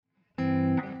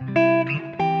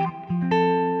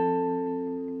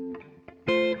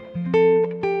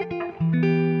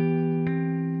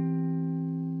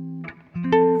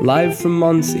Live from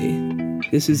Monsey,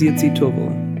 this is Yitzi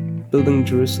Tovel, Building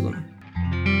Jerusalem.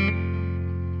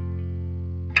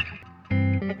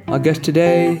 Our guest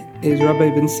today is Rabbi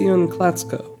Benzion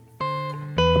Klatzko.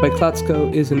 Rabbi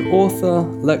Klatzko is an author,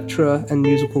 lecturer, and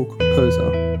musical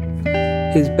composer.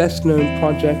 His best-known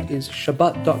project is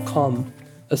Shabbat.com,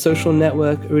 a social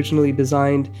network originally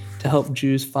designed to help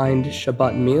Jews find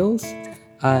Shabbat meals,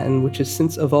 and which has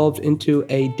since evolved into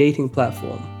a dating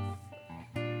platform.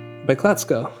 Rabbi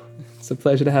Klatzko, it's a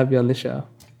pleasure to have you on the show.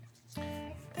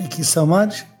 Thank you so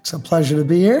much. It's a pleasure to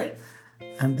be here,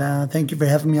 and thank you for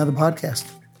having me on the podcast.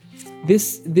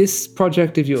 This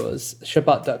project of yours,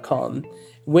 Shabbat.com,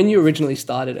 when you originally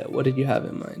started it, what did you have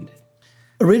in mind?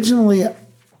 Originally,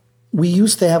 we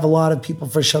used to have a lot of people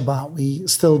for Shabbat. We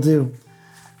still do.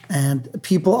 And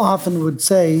people often would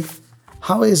say,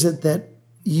 how is it that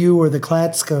you or the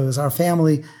Klatzkos, our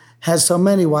family, has so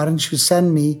many? Why don't you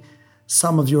send me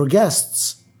some of your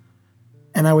guests?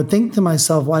 And I would think to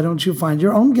myself, why don't you find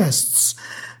your own guests?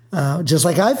 Just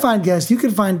like I find guests, you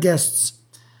can find guests.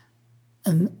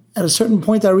 And at a certain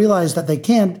point, I realized that they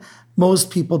can't.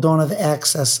 Most people don't have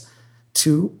access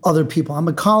to other people. I'm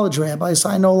a college rabbi, so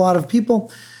I know a lot of people.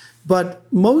 But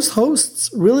most hosts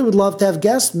really would love to have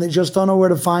guests, and they just don't know where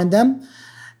to find them.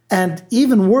 And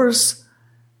even worse,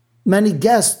 many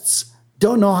guests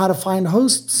don't know how to find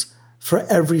hosts for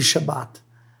every Shabbat.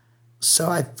 So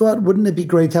I thought, wouldn't it be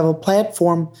great to have a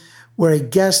platform where a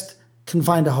guest can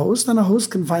find a host and a host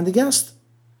can find a guest?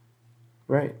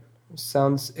 Right. It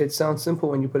sounds simple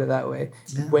when you put it that way.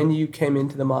 Yeah. When you came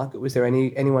into the market, was there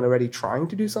anyone already trying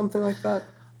to do something like that?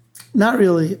 Not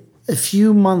really. A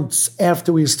few months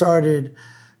after we started,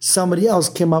 somebody else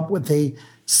came up with a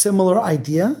similar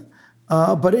idea,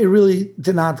 but it really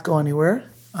did not go anywhere.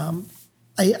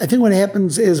 I think what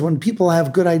happens is when people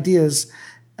have good ideas,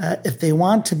 if they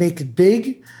want to make it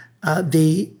big,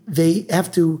 they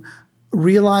have to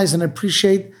realize and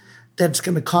appreciate that it's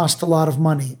going to cost a lot of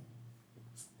money.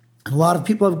 And a lot of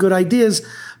people have good ideas,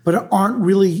 but aren't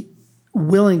really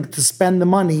willing to spend the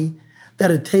money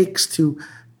that it takes to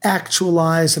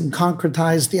actualize and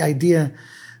concretize the idea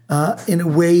in a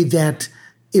way that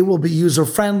it will be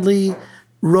user-friendly,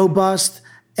 robust,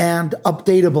 and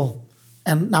updatable.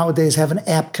 And nowadays have an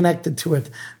app connected to it,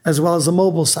 as well as a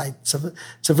mobile site. So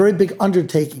it's a very big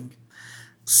undertaking.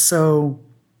 So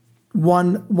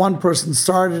one person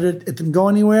started it. It didn't go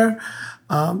anywhere.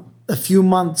 A few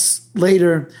months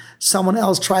later, someone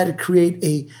else tried to create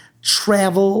a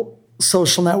travel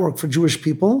social network for Jewish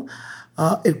people.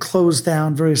 It closed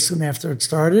down very soon after it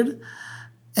started.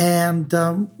 And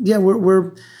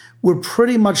we're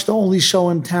pretty much the only show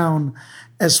in town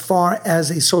as far as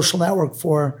a social network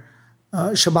for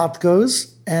Shabbat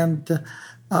goes. And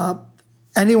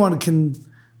anyone can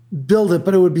build it,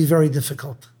 but it would be very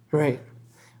difficult. Right.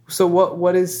 So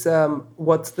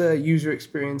what's the user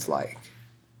experience like?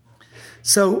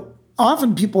 So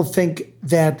often people think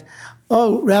that,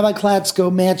 Rabbi Klatzko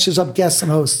matches up guests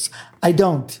and hosts. I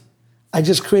don't. I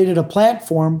just created a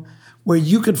platform where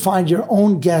you could find your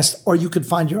own guest or you could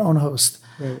find your own host.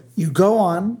 Right. You go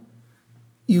on,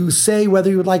 you say whether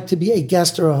you would like to be a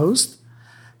guest or a host.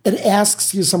 It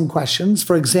asks you some questions.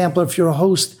 For example, if you're a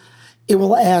host, it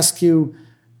will ask you,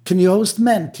 can you host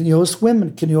men? Can you host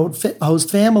women? Can you host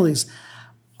families?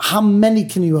 How many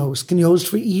can you host? Can you host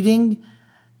for eating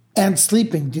and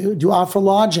sleeping? Do you offer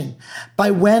lodging?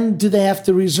 By when do they have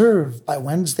to reserve? By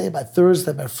Wednesday, by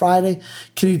Thursday, by Friday?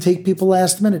 Can you take people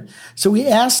last minute? So we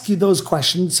ask you those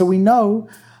questions so we know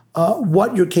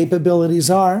what your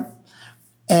capabilities are.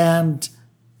 And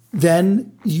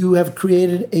then you have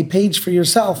created a page for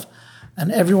yourself.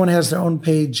 And everyone has their own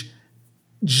page,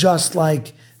 just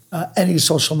like any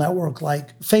social network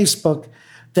like Facebook,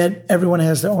 that everyone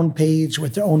has their own page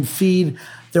with their own feed,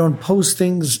 their own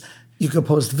postings. You could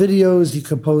post videos, you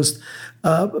could post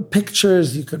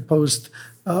pictures, you could post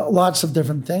lots of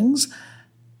different things.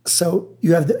 So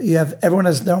you have everyone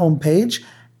has their own page,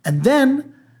 and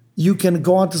then you can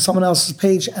go onto someone else's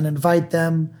page and invite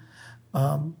them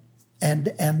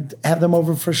and have them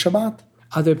over for Shabbat.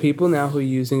 Are there people now who are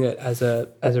using it as a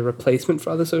replacement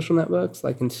for other social networks,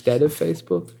 like instead of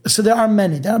Facebook? So there are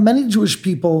many. There are many Jewish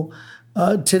people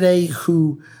today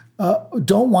who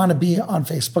don't want to be on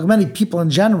Facebook. Many people in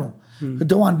general who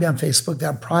don't want to be on Facebook. There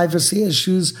are privacy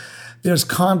issues. There's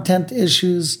content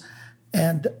issues.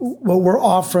 And what we're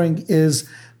offering is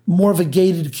more of a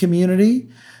gated community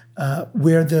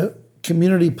where the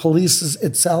community polices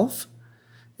itself.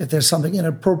 If there's something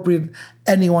inappropriate,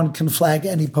 anyone can flag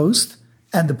any post,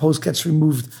 and the post gets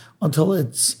removed until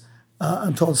it's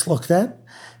looked at.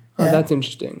 Oh, that's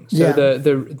interesting. So Yeah.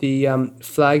 the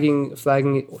flagging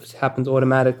happens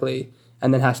automatically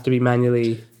and then has to be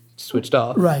manually switched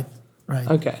off. Right.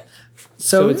 Okay.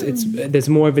 So it's there's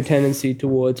more of a tendency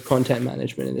towards content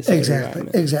management in this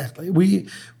environment. Exactly.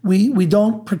 We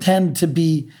don't pretend to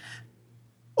be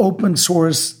open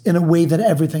source in a way that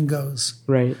everything goes.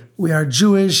 Right. We are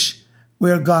Jewish.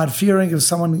 We are God-fearing. If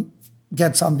someone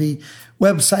gets on the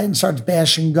website and starts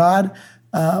bashing God,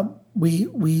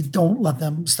 we don't let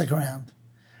them stick around.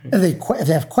 If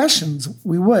they have questions,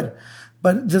 we would.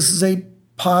 But this is a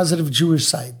positive Jewish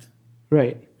site.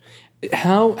 Right.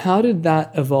 How did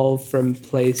that evolve from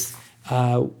place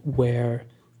where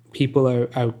people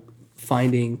are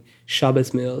finding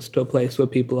Shabbos meals to a place where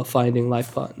people are finding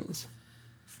life partners?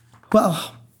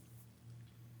 Well,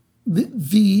 at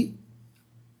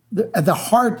the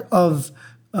heart of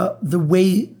the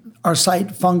way our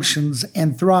site functions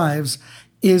and thrives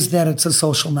is that it's a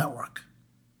social network.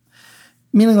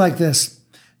 Meaning like this,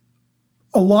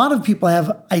 a lot of people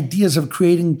have ideas of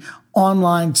creating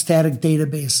online static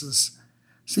databases.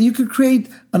 So you could create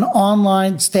an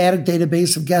online static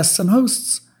database of guests and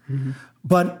hosts. Mm-hmm.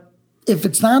 But if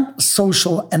it's not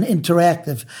social and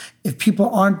interactive, if people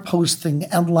aren't posting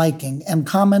and liking and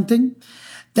commenting,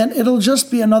 then it'll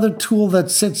just be another tool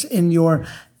that sits in your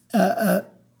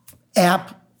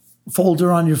app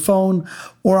folder on your phone,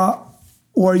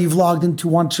 or you've logged into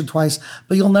once or twice,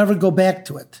 but you'll never go back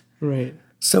to it. Right.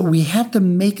 So we have to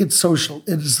make it social.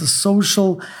 It is the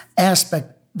social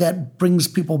aspect that brings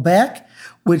people back,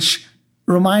 which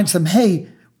reminds them, hey,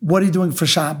 what are you doing for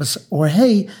Shabbos? Or,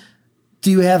 hey, do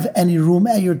you have any room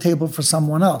at your table for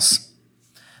someone else?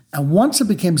 And once it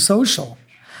became social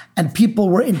and people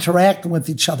were interacting with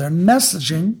each other and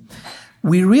messaging,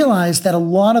 we realized that a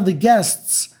lot of the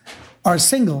guests are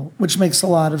single, which makes a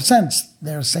lot of sense.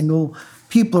 They're single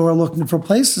people who are looking for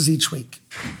places each week.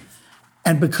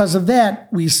 And because of that,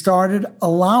 we started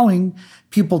allowing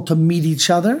people to meet each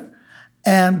other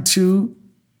and to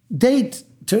date,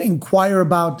 to inquire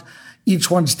about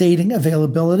each one's dating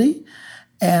availability.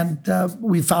 And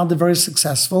we found it very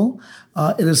successful.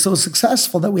 It is so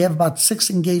successful that we have about 6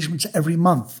 engagements every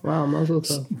month. Wow, mazel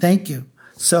tov. Thank you.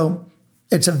 So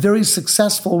it's a very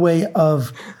successful way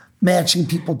of matching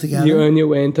people together. You earn your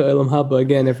way into Olam Haba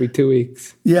again every 2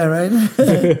 weeks. Yeah, right?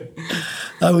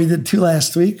 We did 2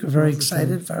 last week. We're very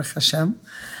excited, Baruch Hashem.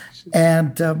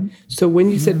 And so when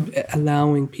you said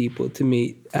allowing people to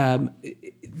meet,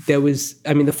 there was,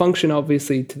 the function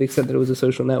obviously, to the extent that it was a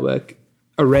social network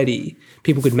already,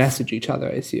 people could message each other,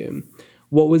 I assume.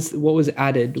 What was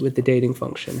added with the dating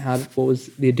function? What was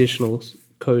the additional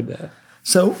code there?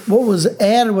 So what was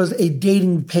added was a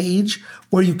dating page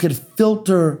where you could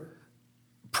filter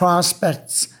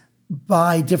prospects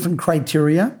by different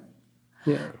criteria.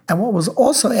 Yeah. And what was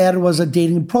also added was a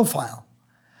dating profile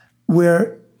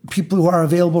where people who are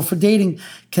available for dating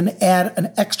can add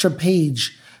an extra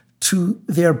page to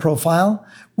their profile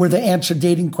where they answer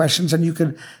dating questions and you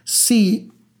could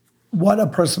see what a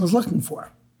person is looking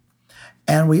for.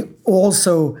 And we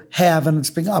also have, and it's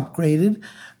being upgraded,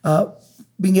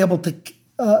 being able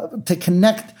to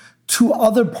connect to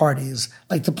other parties,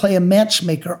 like to play a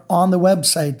matchmaker on the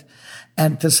website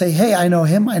and to say, hey, I know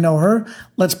him, I know her,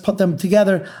 let's put them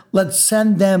together, let's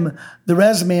send them the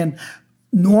resume. And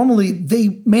normally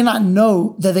they may not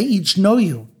know that they each know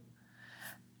you.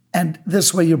 And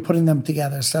this way you're putting them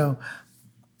together. So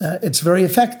it's very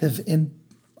effective in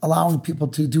allowing people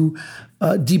to do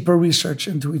deeper research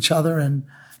into each other and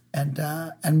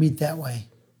meet that way.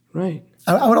 Right.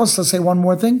 I would also say one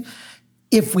more thing.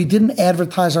 If we didn't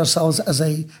advertise ourselves as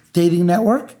a dating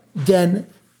network, then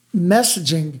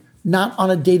messaging not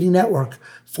on a dating network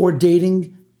for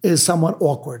dating is somewhat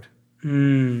awkward.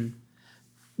 Mm.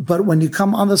 But when you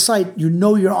come on the site, you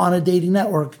know you're on a dating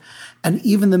network, and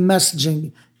even the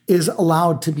messaging is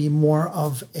allowed to be more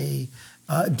of a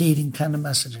dating kind of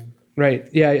messaging. Right.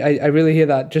 Yeah, I really hear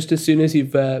that. Just as soon as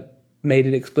you've made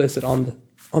it explicit on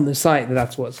the site that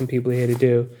that's what some people are here to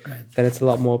do, right, then it's a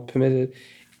lot more permitted.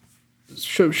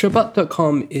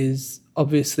 Shabbat.com is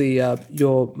obviously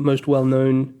your most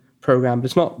well-known program, but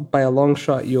it's not by a long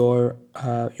shot your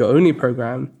only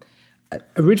program.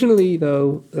 Originally,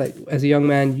 though, like as a young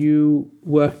man, you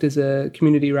worked as a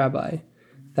community rabbi.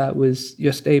 That was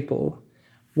your staple.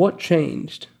 What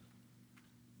changed?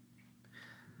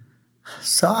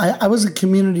 So I was a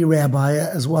community rabbi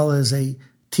as well as a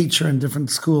teacher in different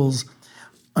schools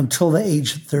until the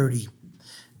age of 30.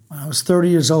 When I was 30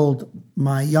 years old,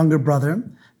 my younger brother,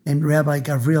 named Rabbi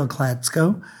Benzion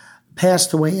Klatzko,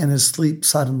 passed away in his sleep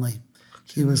suddenly.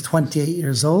 He was 28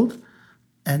 years old,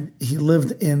 and he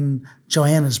lived in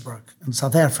Johannesburg in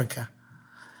South Africa.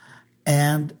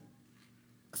 And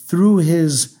through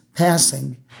his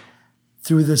passing,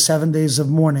 through the 7 days of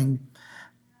mourning,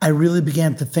 I really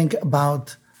began to think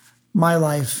about my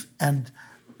life and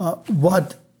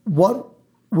what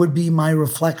would be my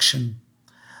reflection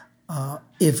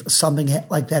if something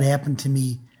like that happened to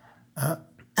me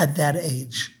at that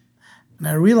age. And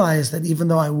I realized that even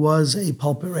though I was a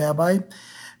pulpit rabbi,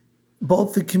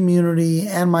 both the community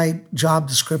and my job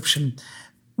description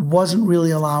wasn't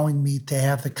really allowing me to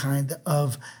have the kind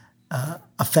of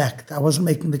effect. I wasn't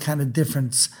making the kind of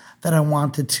difference that I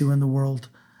wanted to in the world.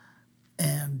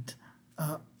 And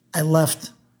I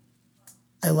left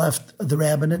the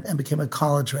rabbinate and became a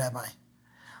college rabbi.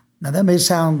 Now that may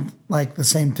sound like the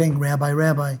same thing,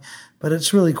 rabbi, but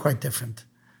it's really quite different.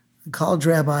 A college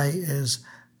rabbi is,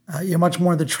 you're much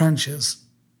more in the trenches.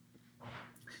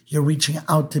 You're reaching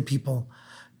out to people.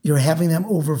 You're having them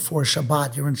over for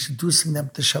Shabbat. You're introducing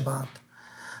them to Shabbat.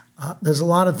 There's a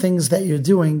lot of things that you're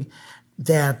doing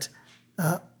that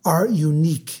are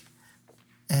unique.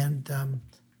 And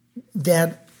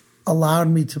that allowed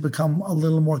me to become a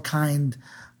little more kind,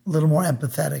 a little more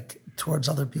empathetic towards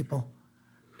other people.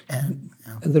 And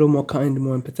a little more kind,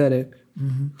 more empathetic.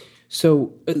 Mm-hmm.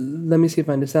 So let me see if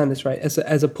I understand this right.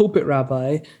 As a pulpit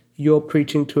rabbi, you're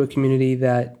preaching to a community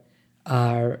that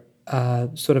are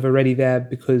sort of already there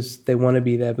because they want to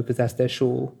be there because that's their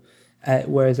shul.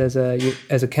 Whereas as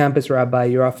a campus rabbi,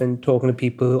 you're often talking to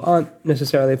people who aren't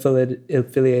necessarily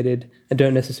affiliated and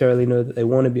don't necessarily know that they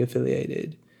want to be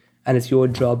affiliated. And it's your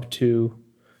job to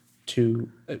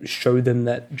show them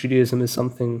that Judaism is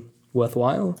something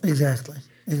worthwhile. Exactly.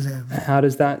 How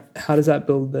does that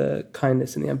build the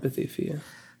kindness and the empathy for you?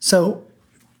 So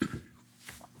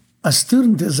a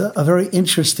student is a very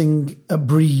interesting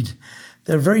breed.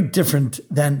 They're very different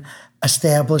than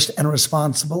established and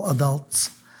responsible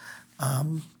adults.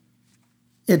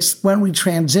 It's when we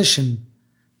transition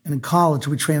in college,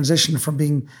 we transition from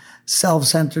being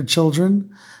self-centered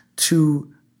children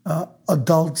to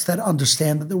adults that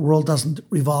understand that the world doesn't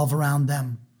revolve around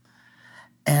them.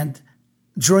 And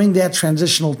during that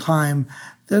transitional time,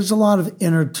 there's a lot of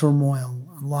inner turmoil,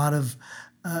 a lot of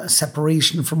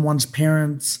separation from one's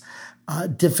parents,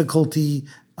 difficulty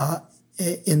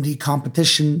in the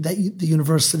competition that the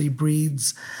university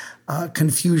breeds,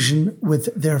 confusion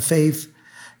with their faith,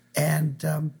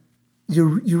 and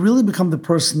you really become the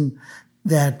person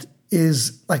that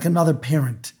is like another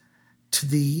parent to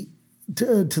the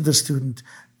student.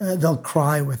 They'll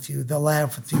cry with you. They'll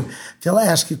laugh with you. They'll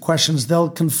ask you questions. They'll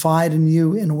confide in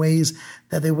you in ways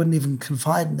that they wouldn't even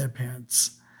confide in their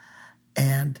parents.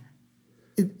 And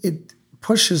it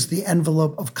pushes the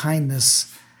envelope of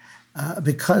kindness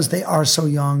because they are so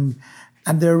young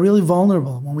and they're really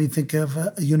vulnerable. When we think of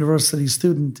a university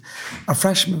student, a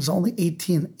freshman is only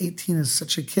 18. 18 is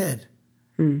such a kid.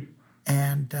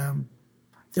 And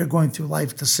they're going through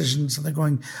life decisions and they're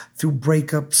going through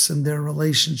breakups in their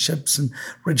relationships and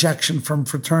rejection from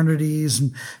fraternities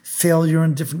and failure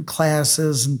in different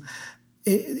classes. And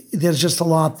there's just a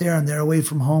lot there, and they're away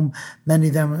from home, many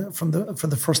of them for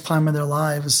the first time in their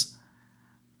lives.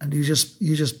 And you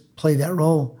just play that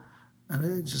role,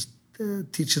 and it just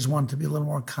teaches one to be a little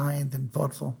more kind and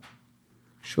thoughtful.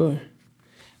 Sure.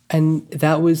 And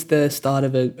that was the start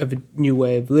of a new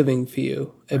way of living for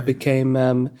you. It right.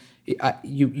 became...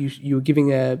 You were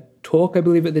giving a talk, I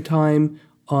believe, at the time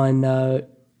on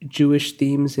Jewish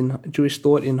themes and Jewish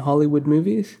thought in Hollywood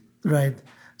movies. Right.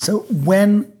 So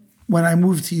when I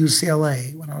moved to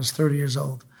UCLA, when I was 30 years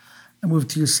old, I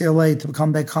moved to UCLA to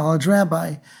become that college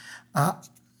rabbi.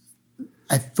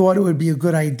 I thought it would be a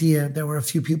good idea. There were a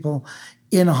few people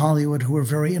in Hollywood who were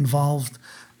very involved,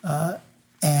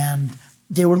 and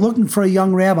they were looking for a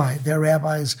young rabbi. Their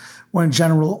rabbis were in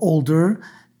general older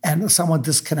and somewhat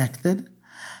disconnected.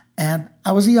 And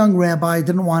I was a young rabbi,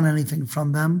 didn't want anything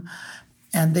from them.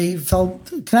 And they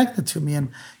felt connected to me. And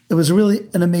it was really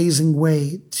an amazing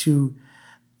way to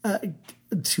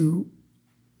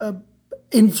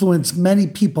influence many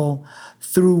people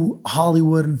through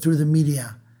Hollywood and through the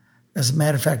media. As a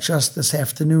matter of fact, just this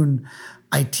afternoon,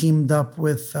 I teamed up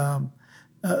with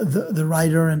the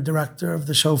writer and director of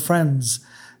the show Friends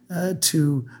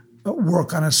to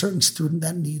work on a certain student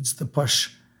that needs the push.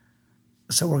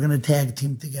 So we're going to tag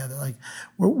team together. Like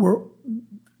we're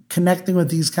connecting with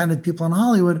these kind of people in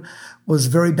Hollywood was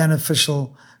very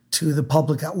beneficial to the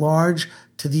public at large,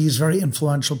 to these very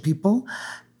influential people.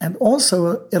 And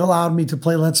also it allowed me to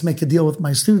play Let's Make a Deal with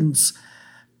my students,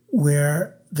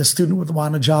 where the student would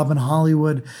want a job in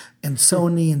Hollywood and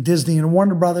Sony and Disney and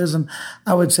Warner Brothers. And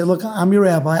I would say, look, I'm your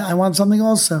rabbi. I want something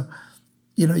also.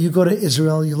 you go to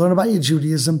Israel, you learn about your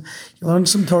Judaism, you learn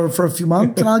some Torah for a few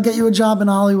months, and I'll get you a job in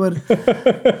Hollywood.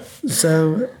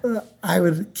 So I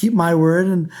would keep my word,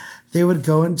 and they would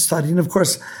go and study. And of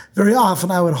course, very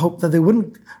often I would hope that they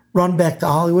wouldn't run back to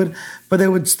Hollywood, but they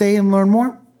would stay and learn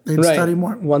more. They'd study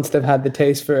more. Once they've had the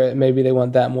taste for it, maybe they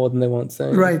want that more than they want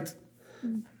singing. Right.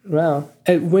 Wow.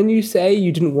 When you say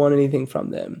you didn't want anything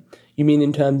from them, you mean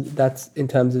in terms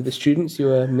of the students you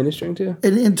were ministering to?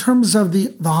 In terms of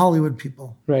the Hollywood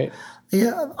people. Right.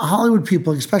 Yeah, Hollywood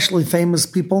people, especially famous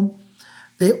people,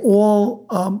 they all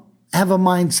have a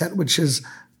mindset which is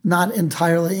not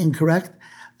entirely incorrect,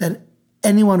 that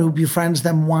anyone who befriends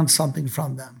them wants something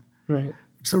from them. Right.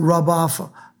 It's a rub off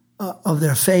of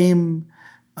their fame,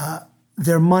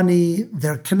 their money,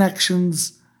 their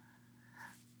connections.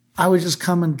 I would just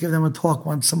come and give them a talk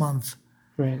once a month.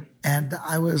 Right. And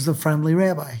I was the friendly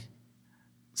rabbi.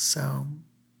 So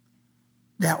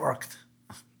that worked.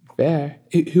 Fair.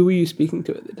 Who were you speaking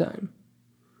to at the time?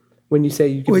 When you say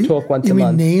you give a talk once a month? You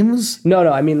mean names? No,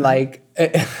 I mean like,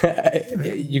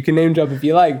 you can name drop if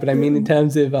you like, but I mean in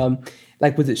terms of,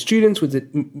 was it students? Was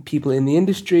it people in the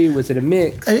industry? Was it a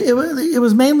mix? It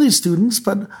was mainly students,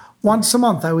 but once a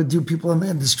month I would do people in the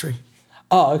industry.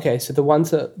 Oh, okay. So the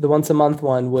once a month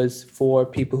one was for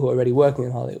people who are already working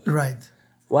in Hollywood. Right.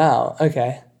 Wow.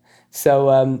 Okay.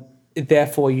 So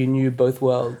therefore, you knew both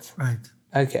worlds. Right.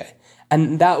 Okay.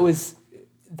 And that was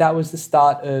the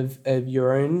start of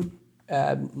your own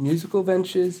musical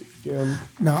ventures.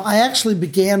 No, I actually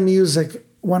began music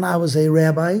when I was a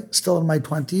rabbi, still in my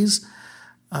 20s.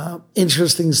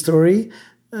 Interesting story.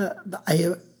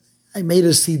 I made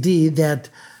a CD that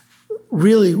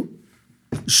really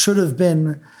should have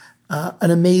been an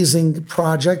amazing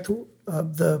project.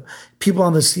 The people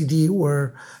on the CD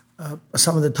were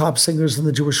some of the top singers in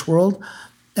the Jewish world.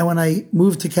 And when I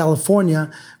moved to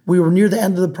California, we were near the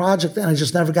end of the project and it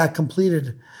just never got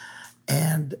completed.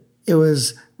 And it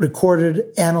was recorded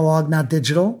analog, not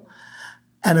digital.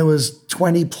 And it was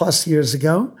 20 plus years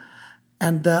ago.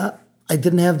 And I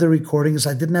didn't have the recordings.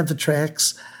 I didn't have the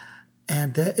tracks.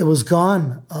 And it was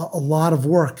gone. A lot of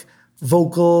work,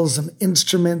 vocals and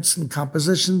instruments and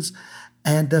compositions.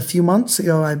 And a few months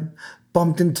ago, I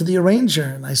bumped into the arranger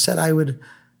and I said I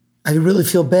really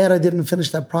feel bad I didn't finish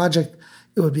that project.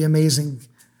 It would be amazing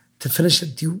to finish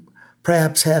it. Do you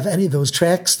perhaps have any of those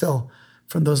tracks still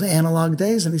from those analog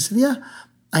days? And he said, yeah,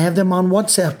 I have them on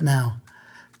WhatsApp now.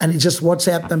 And he just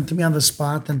WhatsApped them to me on the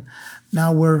spot. And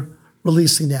now we're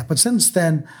releasing that. But since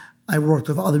then, I worked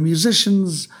with other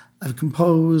musicians. I've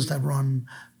composed. I've run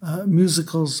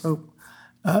musicals. So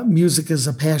music is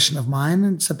a passion of mine.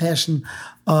 And it's a passion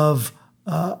of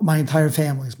my entire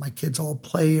family. My kids all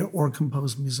play or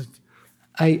compose music.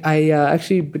 I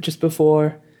actually, just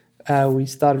before we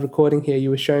started recording here,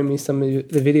 you were showing me some of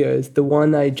the videos. The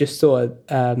one I just saw,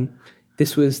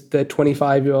 this was the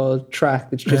 25-year-old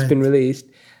track that's just been released.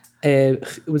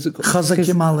 Was it Chazak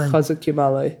Yimale? Chazak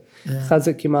Yimale. Yeah.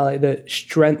 Chazak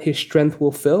Yimale, his strength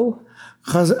will fill?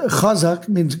 Chazak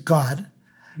means God.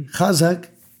 Chazak,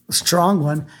 strong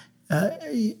one.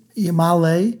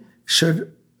 Yimale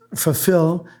should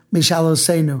fulfill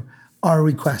Mishalosenu, our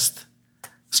request.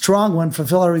 Strong one,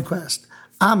 fulfill our request.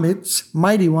 Amitz,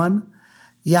 mighty one,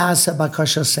 Yasa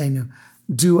Bakashasenu,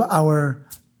 do our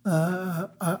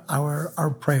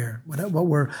prayer.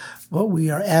 What we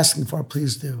are asking for,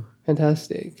 please do.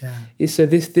 Fantastic. Yeah. So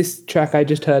this track, I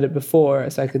just heard it before,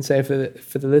 as I can say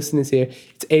for the listeners here,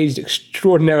 it's aged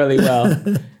extraordinarily well.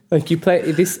 Like you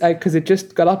play this because it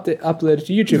just got uploaded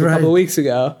to YouTube a couple of weeks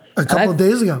ago. A couple of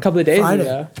days ago. Friday,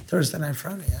 ago. Thursday night,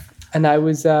 Friday. Yeah. And I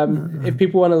was, if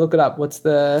people want to look it up, what's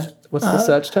the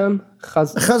search term?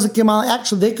 Chazak Yimale.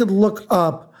 Actually, they could look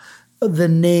up the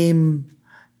name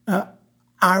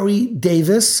Ari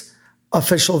Davis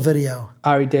official video.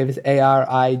 Ari Davis,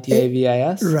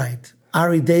 ARIDAVIS. Right.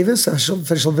 Ari Davis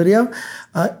official video.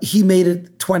 He made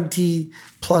it 20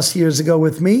 plus years ago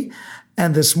with me,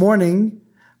 and this morning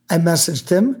I messaged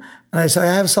him and I said,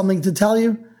 I have something to tell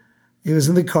you. He was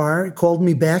in the car. He called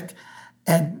me back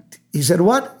and he said,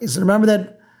 what? He said, remember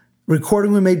that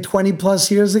recording we made 20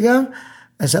 plus years ago?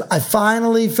 I said, I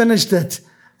finally finished it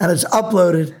and it's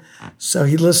uploaded. So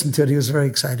he listened to it. He was very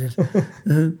excited.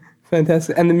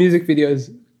 Fantastic. And the music video is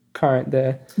current,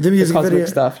 the music cosmic video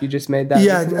stuff. You just made that?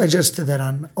 Yeah, I just did that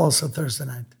on also Thursday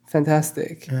night.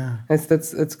 Fantastic. Yeah.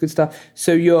 That's good stuff.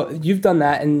 So you've done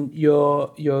that and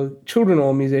your children are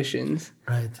all musicians.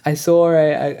 Right. I saw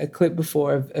a clip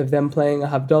before of them playing a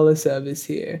Havdalah service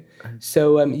here. Right.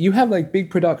 So you have like big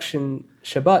production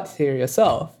Shabbat here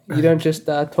yourself. Right. You don't just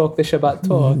talk the Shabbat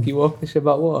talk, you walk the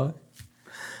Shabbat walk.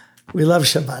 We love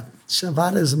Shabbat.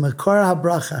 Shabbat is Makor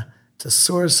HaBracha. It's a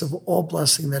source of all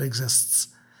blessing that exists.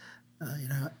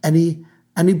 Any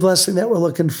blessing that we're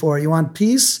looking for. You want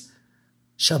peace?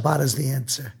 Shabbat is the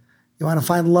answer. You want to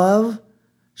find love?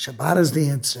 Shabbat is the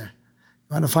answer.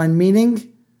 You want to find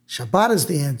meaning? Shabbat is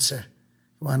the answer.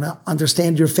 You want to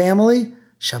understand your family?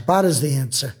 Shabbat is the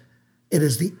answer. It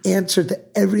is the answer to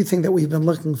everything that we've been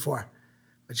looking for,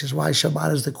 which is why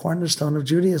Shabbat is the cornerstone of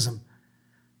Judaism.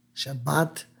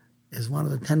 Shabbat is one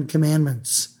of the 10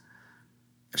 commandments.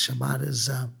 Shabbat is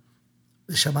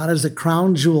the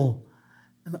crown jewel.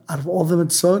 And out of all the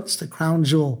mitzvot, it's the crown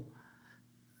jewel.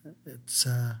 It's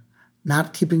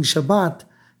not keeping Shabbat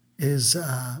is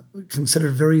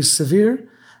considered very severe,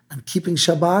 and keeping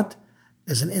Shabbat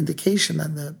is an indication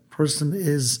that the person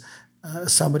is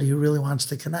somebody who really wants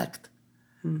to connect.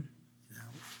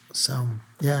 So,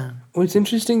 yeah. Well, it's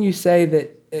interesting you say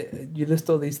that you list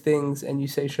all these things and you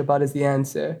say Shabbat is the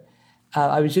answer.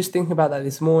 I was just thinking about that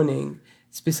this morning,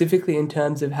 specifically in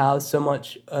terms of how so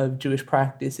much of Jewish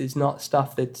practice is not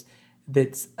stuff that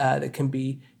can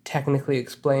be technically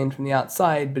explained from the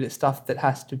outside, but it's stuff that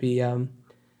has to be. I'm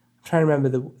trying to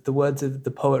remember the words of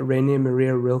the poet Rainer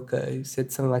Maria Rilke, who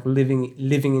said something like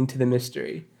living into the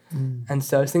mystery. And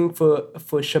so I was thinking for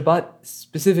Shabbat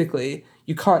specifically,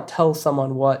 you can't tell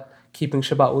someone what keeping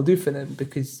Shabbat will do for them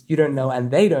because you don't know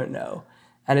and they don't know.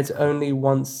 And it's only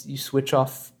once you switch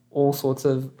off all sorts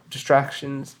of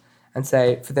distractions and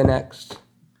say, for the next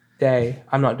day,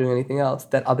 I'm not doing anything else,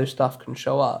 that other stuff can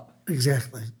show up.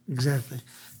 Exactly.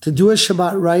 To do a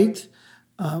Shabbat right,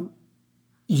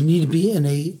 you need to be in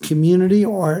a community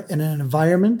or in an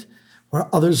environment where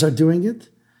others are doing it.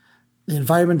 The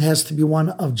environment has to be one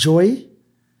of joy,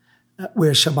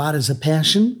 where Shabbat is a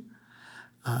passion,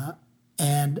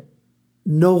 and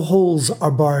no holes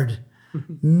are barred.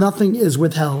 Nothing is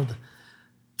withheld.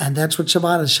 And that's what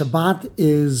Shabbat is. Shabbat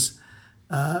is,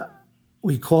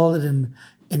 we call it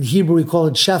in Hebrew, we call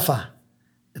it shefa.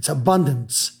 It's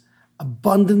abundance.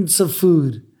 Abundance of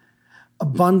food,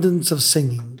 abundance of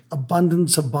singing,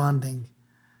 abundance of bonding.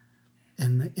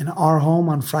 In our home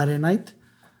on Friday night,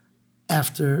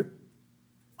 after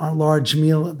our large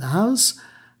meal at the house,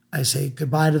 I say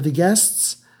goodbye to the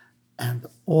guests, and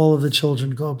all of the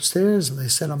children go upstairs and they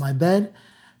sit on my bed,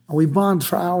 and we bond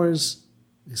for hours.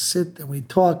 We sit and we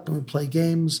talk and we play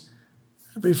games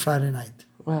every Friday night.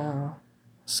 Wow.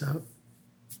 So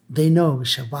they know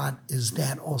Shabbat is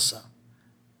that also.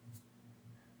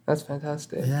 That's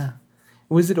fantastic. Yeah.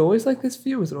 Was it always like this for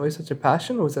you? Was it always such a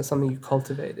passion, or was that something you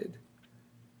cultivated?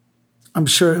 I'm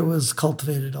sure it was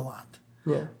cultivated a lot.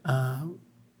 Yeah.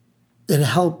 It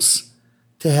helps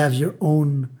to have your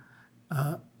own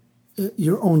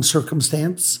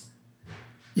circumstance,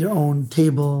 your own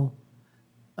table,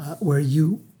 where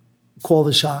you call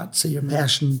the shots, so your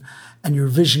passion and your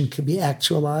vision can be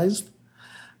actualized.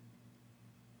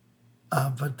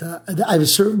 But I've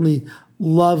certainly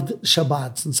loved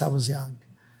Shabbat since I was young.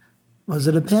 Was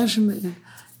it a passion?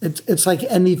 It's like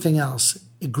anything else.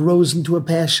 It grows into a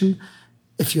passion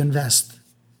if you invest.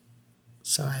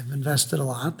 So I've invested a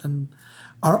lot, and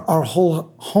our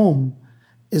whole home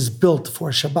is built for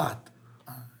Shabbat.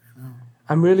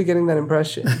 I'm really getting that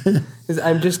impression.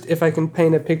 If I can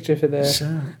paint a picture for the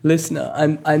listener,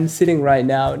 I'm sitting right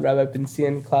now in Rabbi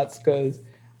Benzion Klatzko's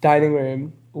dining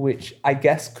room, which I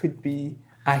guess could be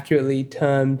accurately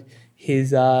termed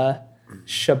his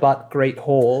Shabbat Great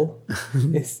Hall.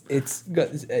 It's got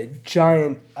a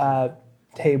giant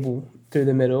table through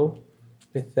the middle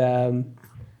with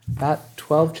about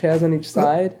 12 chairs on each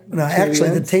side. No,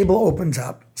 actually, the table opens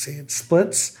up. See, it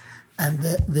splits, and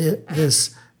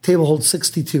this table holds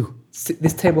 62.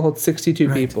 This table holds 62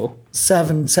 people.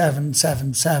 7, 7,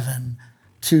 7, 7,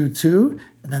 2, 2,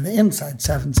 and then the inside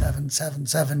 7, 7, 7,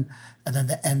 7, and then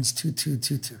the ends 2, 2,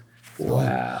 2, 2.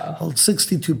 Wow. Holds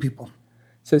 62 people.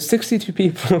 So 62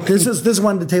 people. This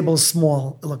one, the table is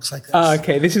small. It looks like this. Oh,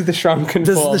 okay. This is the shrunken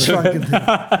form. This is the shrunken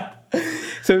thing.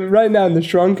 So right now in the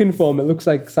shrunken form, it looks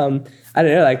like some, I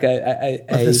don't know, like a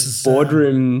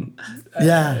boardroom,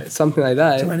 something like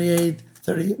that. 28,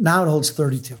 30. Now it holds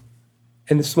 32.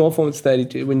 In the small form, it's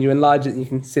 32. When you enlarge it, you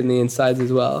can sit in the insides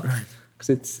as well. Right.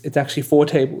 Because it's actually 4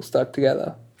 tables stuck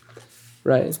together.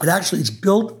 Right. It's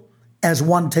built as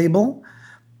one table,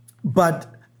 but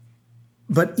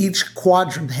each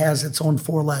quadrant has its own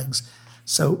 4 legs.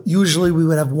 So usually we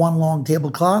would have one long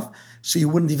tablecloth, so you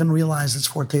wouldn't even realize it's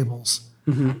 4 tables.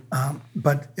 Mm-hmm.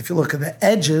 But if you look at the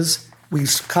edges, we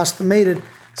custom made it.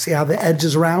 See how the edge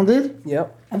is rounded?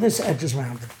 Yep. And this edge is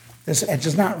rounded. This edge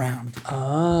is not round.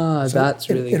 Ah, so that's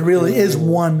really It really is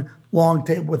one long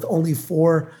table with only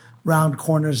 4 round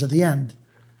corners at the end.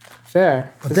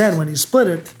 Fair. But then when you split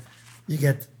it, you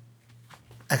get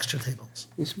extra tables.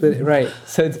 You split it, right.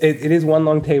 So it is one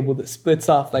long table that splits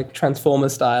off like Transformer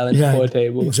style into 4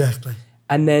 tables. Exactly.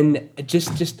 And then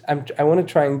I want to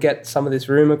try and get some of this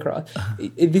room across.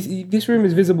 This room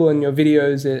is visible in your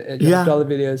videos, your dollar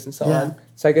videos and so on.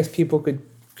 So I guess people could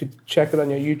check it on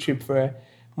your YouTube for a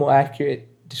more accurate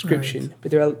description. Right.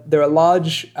 But there are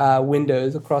large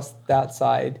windows across the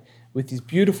outside with these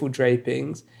beautiful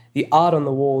drapings. The art on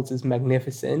the walls is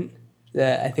magnificent.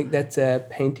 I think that's a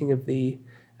painting of the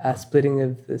splitting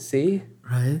of the sea.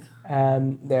 Right.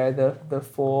 There are the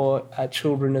 4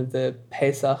 children of the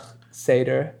Pesach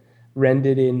Seder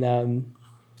rendered as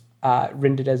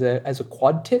a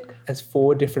quadtic, as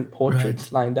 4 different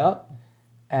portraits lined up.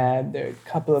 And there are a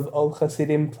couple of old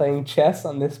Hasidim playing chess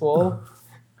on this wall.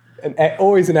 And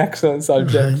always an excellent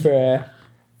subject for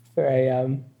a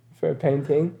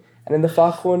painting. And in the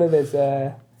far corner, there's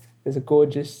a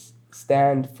gorgeous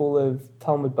stand full of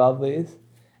Talmud Bavlis,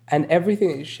 and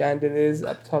everything is chandeliers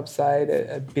up top side,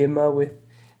 a bimah with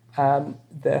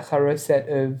the charoset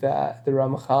of the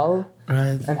Ramachal,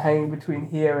 and hanging between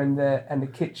here and the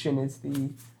kitchen is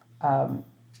the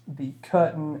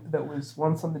curtain that was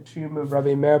once on the tomb of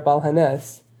Rabbi Meir Baal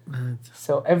Hanes. Right.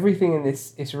 So everything in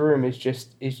this room is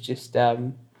just it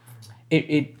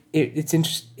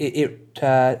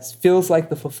feels like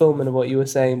the fulfillment of what you were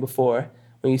saying before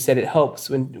when you said it helps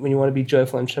when you want to be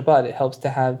joyful on Shabbat. It helps to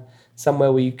have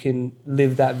somewhere where you can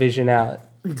live that vision out.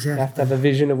 Exactly. You have to have a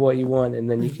vision of what you want, and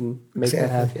then you can make that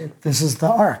happen. This is the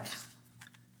ark.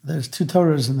 There's 2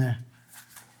 Torahs in there.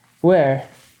 Where?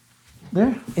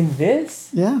 There. In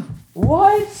this? Yeah.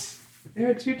 What? There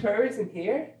are 2 Torahs in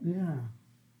here? Yeah.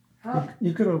 How?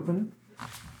 You could open it.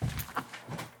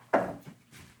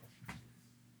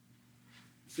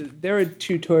 So there are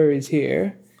 2 Torahs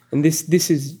here, and this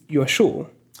is your shul.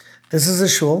 This is a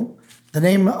shul. The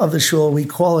name of the shul, we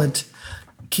call it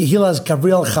Kehilas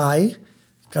Gabriel Chai.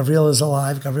 Gabriel is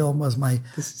alive. Gabriel was my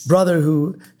brother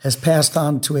who has passed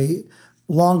on to a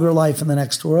longer life in the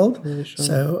next world.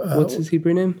 So, what's his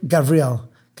Hebrew name? Gabriel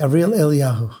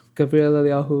Eliyahu. Gabriel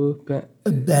Eliyahu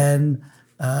Ben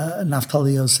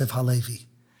Naftali Yosef Halevi.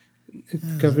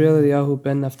 Gabriel Eliyahu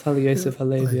Ben Naftali Yosef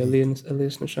Halevi, Elias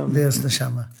Neshama. Elias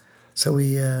Neshama. So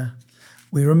we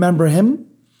remember him,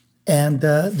 and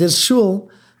this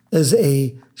shul is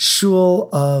a shul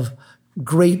of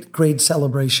great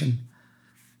celebration.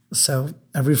 So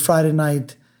every Friday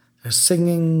night, there's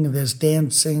singing, there's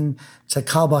dancing, it's a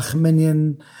Kalbach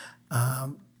Minyan,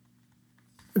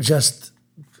 just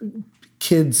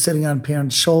kids sitting on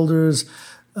parents' shoulders,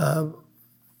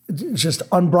 just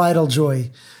unbridled joy.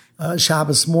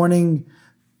 Shabbos morning,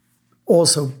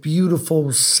 also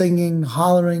beautiful singing,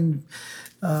 hollering.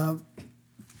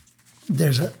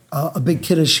 There's a big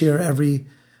kiddush here every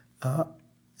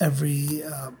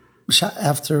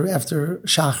after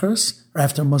Shachris or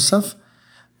after Musaf,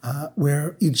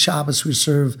 where each Shabbos we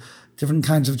serve different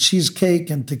kinds of cheesecake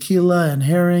and tequila and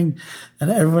herring, and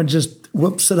everyone just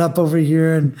whoops it up over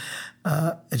here, and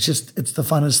it's the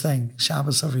funnest thing.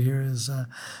 Shabbos over here is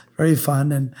very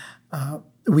fun, and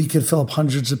we could fill up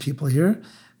hundreds of people here.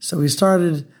 So we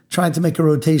started trying to make a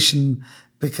rotation,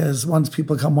 because once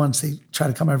people come once, they try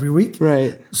to come every week.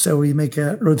 Right. So we make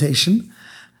a rotation.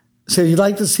 So if you'd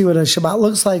like to see what a Shabbat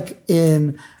looks like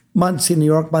in Monsey, New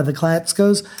York by the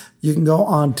Klatzkos, you can go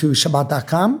on to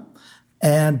Shabbat.com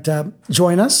and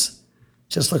join us.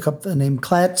 Just look up the name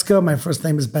Klatzko. My first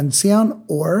name is Benzion.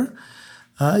 Or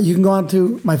you can go on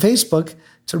to my Facebook.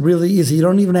 It's really easy. You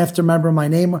don't even have to remember my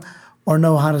name or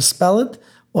know how to spell it.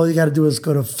 All you got to do is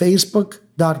go to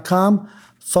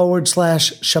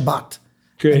Facebook.com/Shabbat.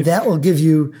 Good. And that will give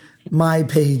you my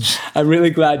page. I'm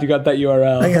really glad you got that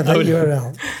URL. I got that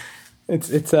URL.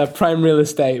 It's a prime real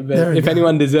estate, but if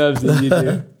anyone deserves it, you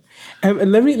do.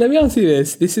 And let me ask you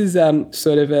this. This is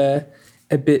sort of a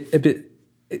bit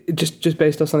just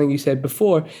based on something you said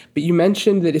before. But you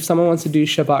mentioned that if someone wants to do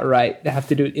Shabbat right, they have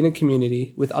to do it in a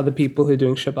community with other people who are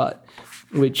doing Shabbat.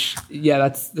 Which,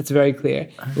 that's very clear.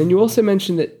 And then you also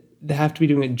mentioned that they have to be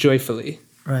doing it joyfully.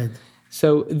 Right.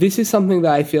 So this is something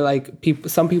that I feel like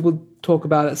some people talk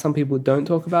about it, some people don't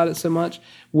talk about it so much.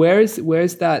 Where's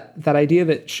that idea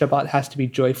that Shabbat has to be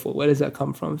joyful? Where does that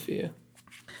come from for you?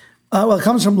 Well, it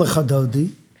comes from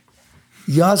Lechadodi.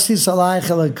 Yasi Salayich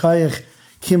Elokayich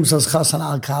Kimsas Chasan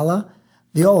Al Kala.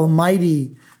 The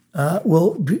Almighty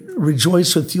will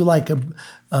rejoice with you like a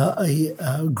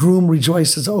groom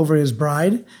rejoices over his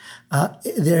bride.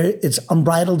 It's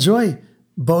unbridled joy.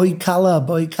 Boi kala,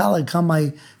 come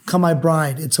my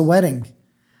bride. It's a wedding.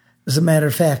 As a matter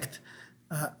of fact,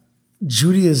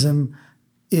 Judaism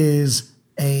is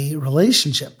a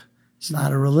relationship. It's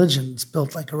not a religion. It's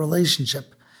built like a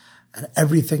relationship. And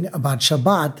everything about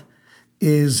Shabbat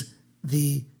is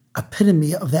the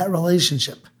epitome of that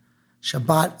relationship.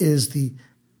 Shabbat is the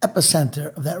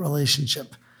epicenter of that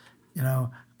relationship.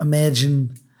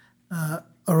 Imagine a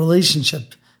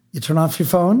relationship. You turn off your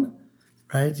phone,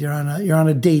 right? You're on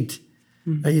a date.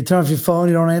 Right? You turn off your phone.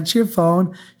 You don't answer your phone.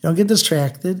 You don't get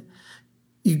distracted.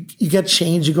 You get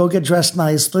changed. You go get dressed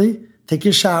nicely. Take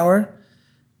your shower.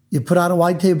 You put out a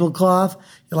white tablecloth.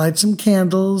 You light some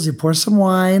candles. You pour some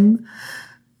wine.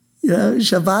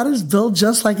 Shabbat is built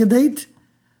just like a date.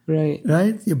 Right.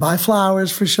 Right? You buy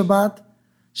flowers for Shabbat.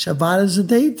 Shabbat is a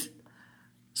date.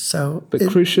 But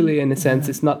crucially, in a sense,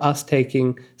 it's not us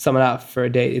taking someone out for a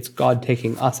date. It's God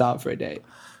taking us out for a date.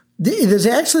 There's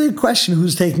actually a question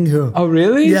who's taking who. Oh,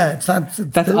 really? Yeah, it's not.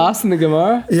 That's us in the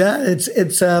Gemara? Yeah,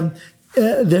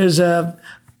 there's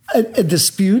a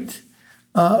dispute.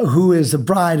 Who is the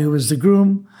bride? Who is the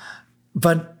groom?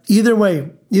 But either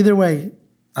way,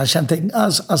 Hashem taking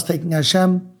us taking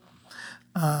Hashem.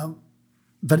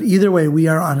 But either way, we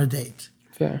are on a date.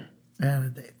 Fair. We're on a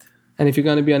date. And if you're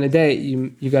going to be on a date,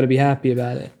 you got to be happy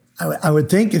about it. I would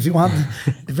think if you want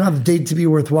the date to be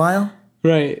worthwhile.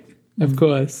 Right. Of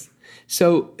course.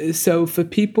 So for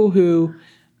people who,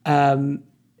 there's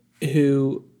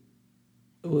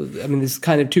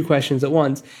kind of two questions at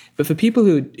once, but for people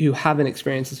who haven't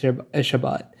experienced a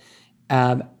Shabbat,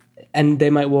 and they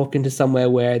might walk into somewhere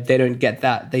where they don't get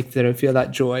that, they don't feel that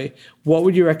joy, what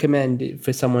would you recommend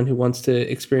for someone who wants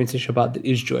to experience a Shabbat that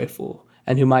is joyful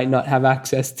and who might not have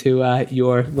access to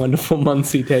your wonderful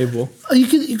Muncie table?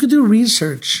 You could do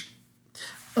research.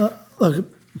 Look,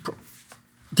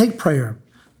 take prayer.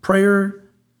 Prayer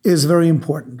is very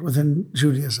important within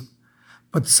Judaism.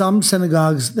 But some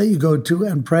synagogues that you go to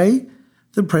and pray,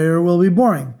 the prayer will be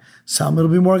boring. Some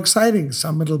it'll be more exciting.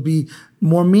 Some it'll be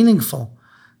more meaningful.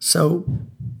 So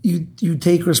you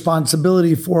take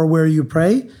responsibility for where you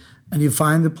pray and you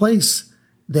find the place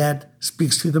that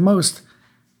speaks to you the most.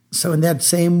 So in that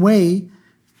same way,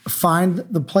 find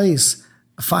the place,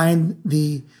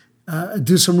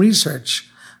 do some research.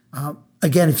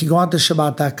 Again, if you go on to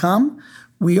Shabbat.com,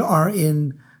 we are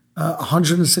in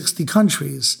 160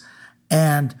 countries,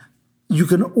 and you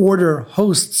can order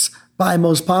hosts by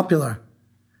most popular.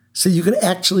 So you can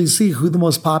actually see who the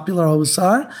most popular hosts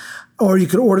are, or you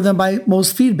could order them by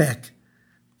most feedback,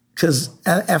 because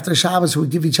after Shabbos, we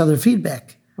give each other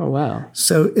feedback. Oh, wow.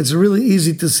 So it's really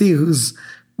easy to see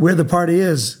where the party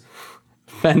is.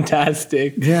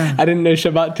 Fantastic. Yeah. I didn't know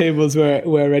Shabbat tables were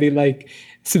already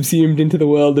subsumed into the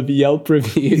world of Yelp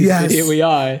reviews. Yes. Here we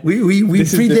are. We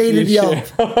predated Yelp.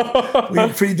 We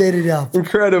predated Yelp.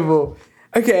 Incredible.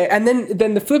 Okay, and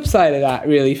then the flip side of that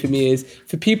really for me is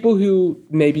for people who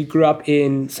maybe grew up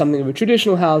in something of a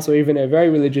traditional house or even a very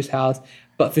religious house,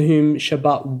 but for whom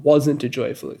Shabbat wasn't a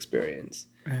joyful experience.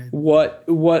 Right.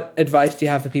 What advice do you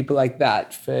have for people like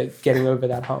that for getting over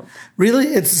that hump? Really,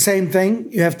 it's the same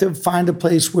thing. You have to find a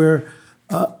place where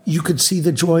you could see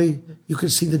the joy. You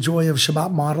could see the joy of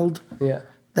Shabbat modeled. Yeah,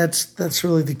 that's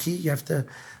really the key. You have to.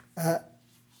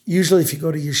 Usually, if you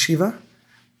go to yeshiva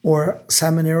or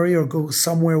seminary or go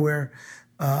somewhere where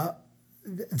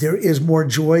there is more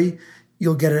joy,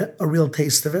 you'll get a real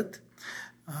taste of it.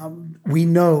 We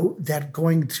know that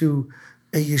going to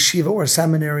a yeshiva or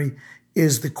seminary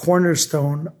is the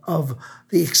cornerstone of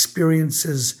the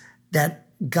experiences that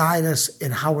guide us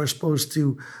in how we're supposed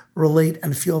to relate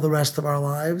and feel the rest of our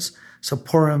lives. So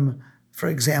Purim, for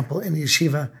example, in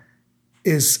yeshiva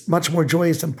is much more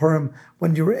joyous than Purim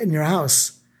when you're in your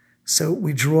house. So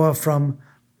we draw from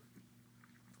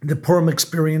the Purim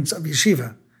experience of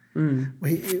yeshiva,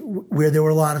 where there were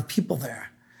a lot of people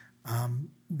there.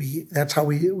 That's how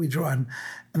we draw. And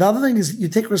the other thing is you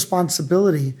take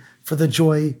responsibility for the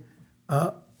joy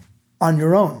on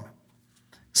your own.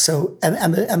 So,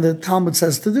 and the Talmud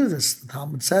says to do this. The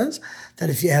Talmud says that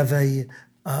if you have a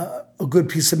good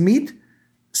piece of meat,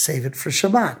 save it for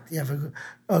Shabbat. You have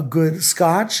a good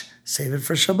scotch, save it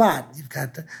for Shabbat. You've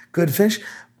got the good fish.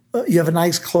 You have a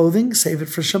nice clothing, save it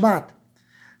for Shabbat.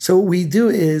 So what we do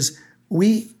is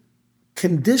we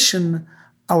condition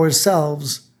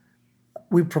ourselves,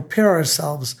 we prepare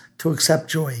ourselves to accept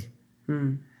joy.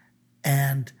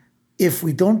 And if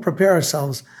we don't prepare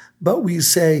ourselves, but we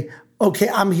say, okay,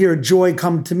 I'm here, joy,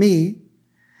 come to me,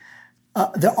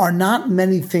 there are not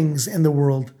many things in the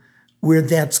world where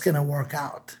that's going to work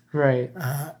out. Right.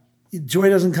 Joy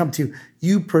doesn't come to you.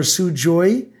 You pursue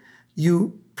joy.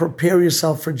 You prepare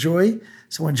yourself for joy.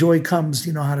 So when joy comes,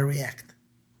 you know how to react.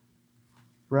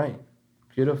 Right.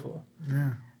 Beautiful.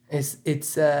 Yeah. I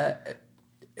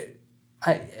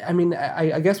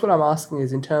guess what I'm asking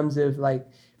is in terms of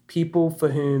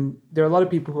there are a lot of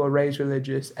people who are raised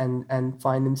religious and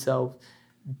find themselves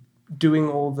doing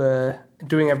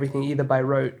everything either by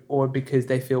rote or because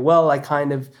they feel, well,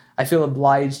 I feel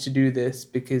obliged to do this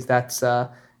because that's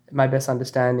my best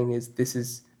understanding is this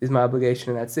is my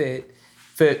obligation and that's it.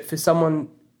 For someone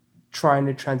trying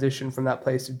to transition from that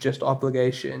place of just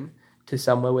obligation to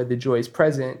somewhere where the joy is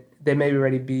present, they may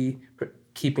already be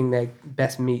keeping their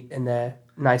best meat and their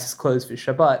nicest clothes for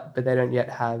Shabbat, but they don't yet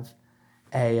have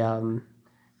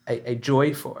a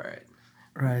joy for it.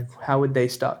 Right. How would they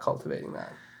start cultivating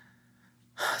that?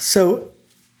 So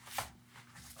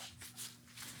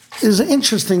there's an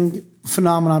interesting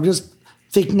phenomenon. I'm just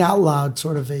thinking out loud,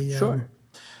 sort of a... Sure.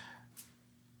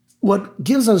 What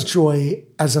gives us joy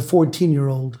as a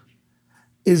 14-year-old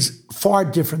is far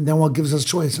different than what gives us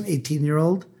joy as an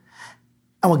 18-year-old.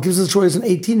 And what gives us joy as an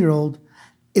 18-year-old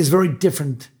is very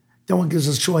different than what gives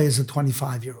us joy as a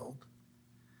 25-year-old.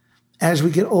 As we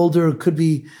get older, it could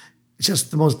be just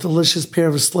the most delicious pair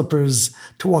of slippers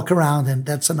to walk around in.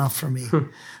 That's enough for me.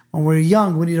 When we're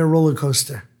young, we need a roller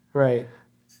coaster. Right.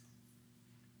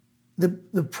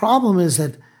 The problem is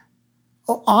that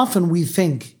often we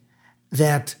think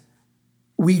that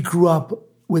we grew up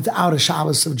without a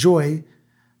Shabbos of joy,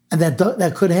 and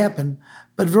that could happen.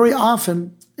 But very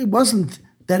often, it wasn't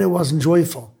that it wasn't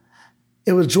joyful.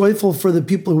 It was joyful for the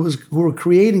people who were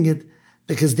creating it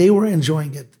because they were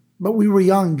enjoying it. But we were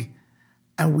young,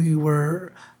 and we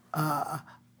were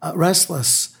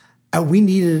restless, and we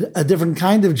needed a different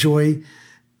kind of joy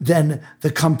than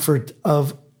the comfort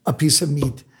of a piece of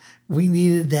meat. We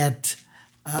needed that,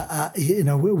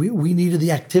 we needed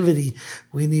the activity.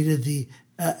 We needed the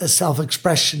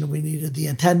self-expression. We needed the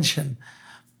attention.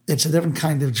 It's a different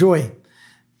kind of joy.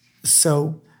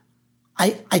 So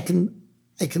I can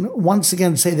once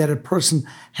again say that a person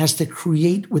has to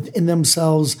create within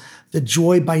themselves the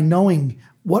joy by knowing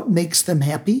what makes them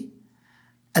happy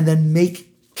and then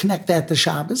connect that to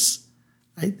Shabbos,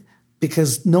 right?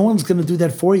 Because no one's going to do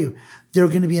that for you. They're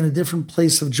going to be in a different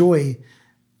place of joy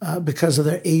because of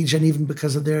their age and even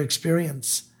because of their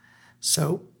experience.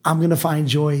 So I'm going to find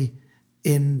joy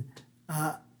in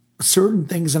certain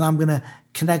things, and I'm going to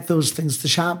connect those things to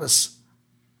Shabbos.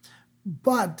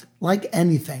 But like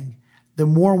anything, the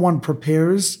more one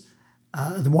prepares,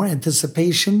 the more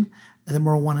anticipation, and the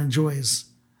more one enjoys.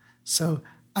 So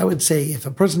I would say if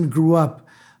a person grew up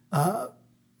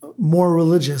more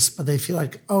religious, but they feel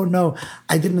like, oh no,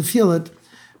 I didn't feel it,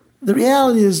 the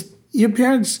reality is your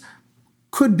parents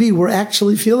were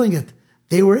actually feeling it.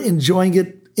 They were enjoying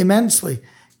it immensely.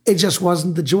 It just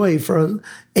wasn't the joy for an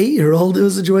 8-year-old. It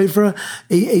was the joy for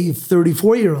a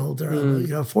 34-year-old or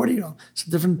a 40-year-old. It's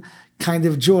a different kind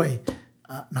of joy.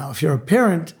 Now, if you're a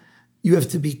parent, you have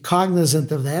to be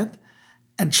cognizant of that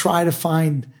and try to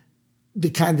find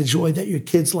the kind of joy that your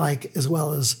kids like as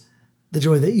well as the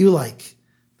joy that you like.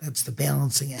 That's the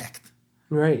balancing act.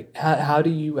 Right. How do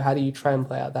you try and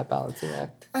play out that balancing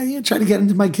act? I try to get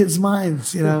into my kids'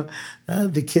 minds.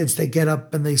 The kids, they get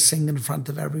up and they sing in front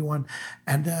of everyone.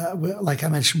 And like I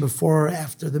mentioned before,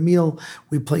 after the meal,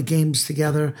 we play games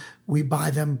together. We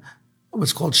buy them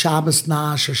what's called Shabbos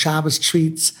Nash or Shabbos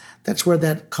treats. That's where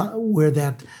that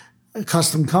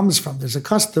custom comes from. There's a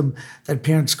custom that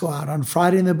parents go out on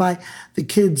Friday and they buy the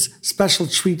kids special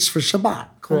treats for Shabbat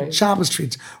called Shabbos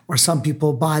treats. Or some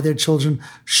people buy their children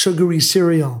sugary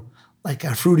cereal like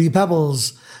Fruity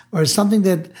Pebbles or something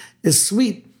that is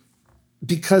sweet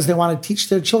because they want to teach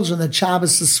their children that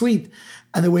Shabbos is sweet.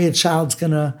 And the way a child's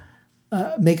going to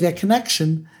make that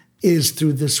connection is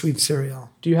through the sweet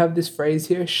cereal. Do you have this phrase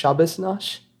here, Shabbos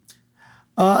Nash?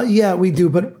 Yeah, we do,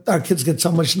 but our kids get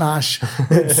so much nosh,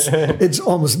 it's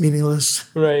almost meaningless.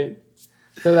 Right.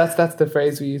 So that's the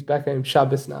phrase we use back home,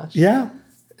 Shabbos Nash. Yeah.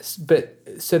 But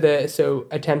so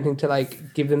attempting to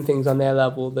give them things on their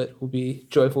level that will be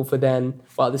joyful for them,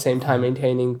 while at the same time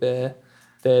maintaining the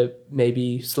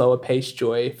maybe slower paced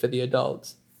joy for the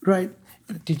adults. Right.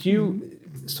 Did you,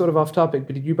 sort of off topic,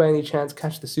 but did you by any chance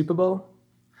catch the Super Bowl?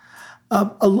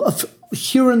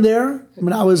 Here and there. I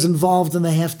mean, I was involved in the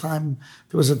halftime.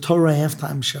 There was a Torah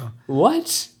halftime show.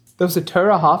 What? There was a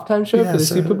Torah halftime show for the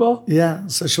Super Bowl? Yeah.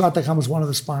 So Shabbat.com was one of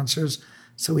the sponsors,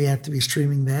 so we had to be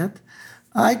streaming that.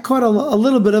 I caught a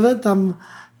little bit of it.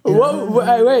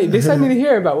 Wait, this I need to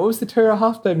hear about. What was the Torah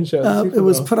halftime show? It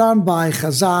was put on by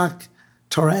Chazak.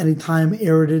 Torah Anytime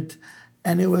aired it,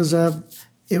 and it was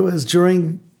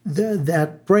during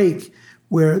that break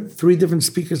where 3 different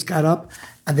speakers got up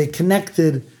and they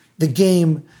connected the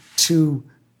game to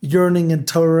yearning and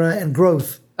Torah and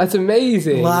growth. That's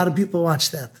amazing. A lot of people watch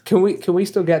that. Can we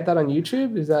still get that on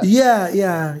YouTube? Is that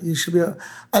Yeah. You should be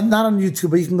not on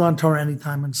YouTube, but you can go on Torah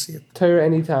Anytime and see it. Torah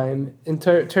Anytime? In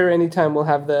Torah Anytime, we'll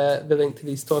have the link to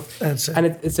these talks. That's it. And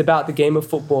it's about the game of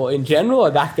football in general,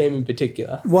 or that game in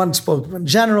particular. One spoke in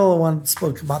general, one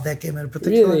spoke about that game in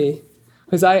particular. Really?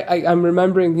 Because I'm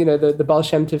remembering, the Baal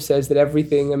Shem Tov says that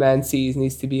everything a man sees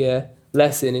needs to be a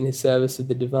lesson in his service of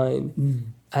the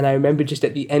divine. And I remember just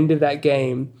at the end of that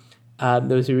game,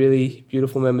 there was a really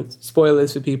beautiful moment.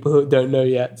 Spoilers for people who don't know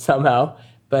yet somehow,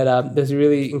 but there's a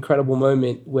really incredible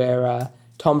moment where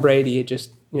Tom Brady had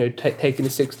just taken the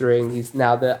sixth ring. He's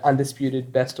now the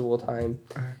undisputed best of all time,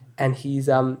 and he's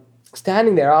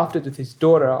standing there after with his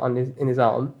daughter in his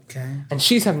arm, and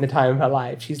she's having the time of her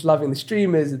life. She's loving the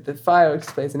streamers, the fireworks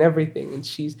displays, and everything, and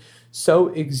she's so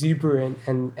exuberant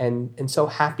and so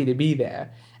happy to be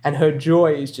there, and her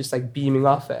joy is just like beaming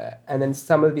off her. And then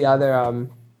some of the other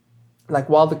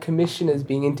while the commissioner's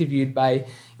being interviewed by,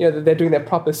 they're doing their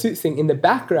proper suits thing, in the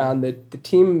background, the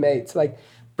teammates like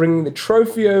bringing the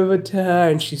trophy over to her,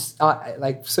 and she's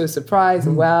so surprised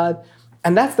and wowed.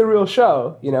 And that's the real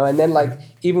show, And then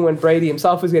even when Brady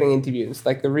himself was getting interviewed, it's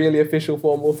like the really official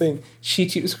formal thing. She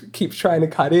keeps trying to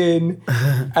cut in,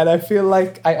 and I feel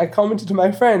like I commented to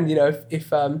my friend,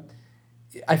 if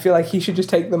I feel like he should just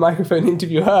take the microphone and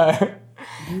interview her,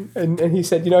 and he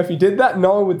said, if he did that,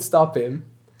 no one would stop him.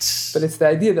 But it's the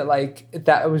idea that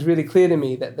that was really clear to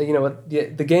me that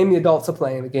the game the adults are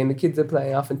playing, the game the kids are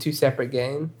playing, are often two separate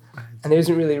games, and there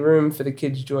isn't really room for the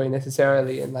kids' joy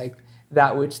necessarily, and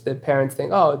that which the parents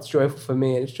think, oh, it's joyful for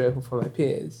me and it's joyful for my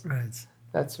peers. Right.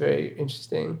 That's very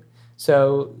interesting.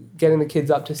 So getting the kids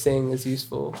up to sing is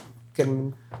useful.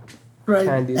 Getting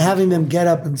candy, having them get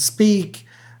up and speak.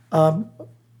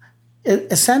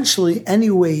 Essentially, any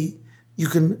way you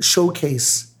can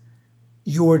showcase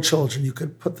your children, you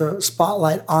could put the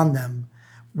spotlight on them,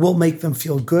 will make them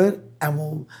feel good and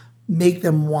will make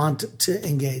them want to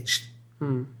engage.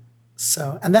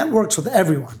 So, and that works with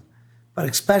everyone, but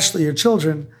especially your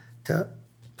children, to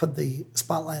put the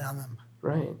spotlight on them.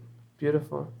 Right.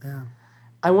 Beautiful. Yeah.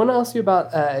 I want to ask you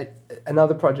about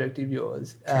another project of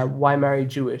yours,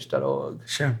 whymarryjewish.org.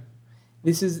 Sure.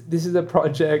 This is a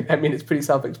project. I mean, it's pretty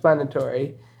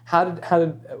self-explanatory.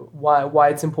 Why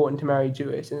it's important to marry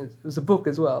Jewish, and it was a book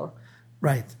as well.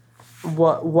 Right.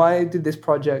 Why did this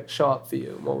project show up for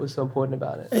you? What was so important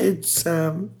about it? It's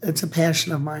a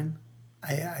passion of mine.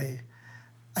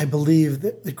 I believe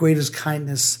that the greatest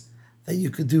kindness that you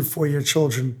could do for your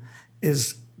children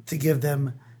is to give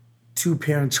them two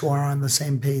parents who are on the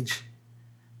same page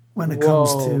when it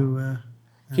comes to.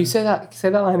 Can you say that?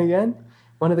 Say that line again.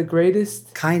 One of the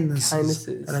greatest kindnesses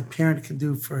that a parent can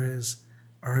do for his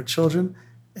or her children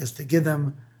is to give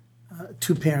them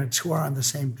two parents who are on the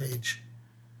same page.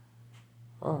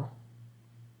 Oh,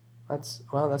 that's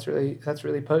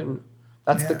really potent.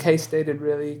 That's the case stated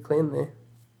really cleanly.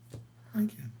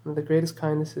 Thank you. One of the greatest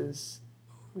kindnesses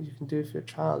you can do for your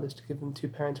child is to give them two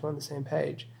parents who are on the same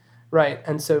page. Right,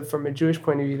 and so from a Jewish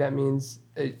point of view, that means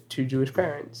two Jewish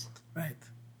parents. Right.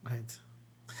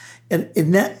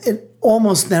 It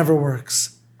almost never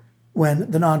works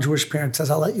when the non-Jewish parent says,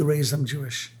 I'll let you raise them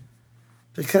Jewish.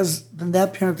 Because then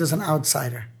that parent is an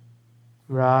outsider.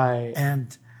 Right.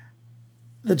 And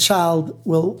the child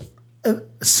will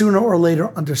sooner or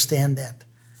later understand that.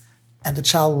 And the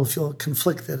child will feel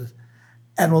conflicted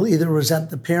and will either resent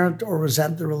the parent or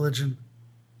resent the religion.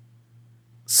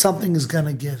 Something is going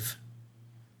to give.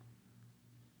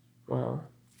 Wow.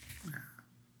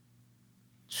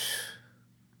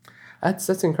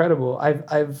 That's incredible.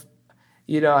 I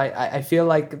feel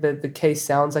like the case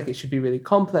sounds like it should be really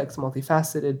complex,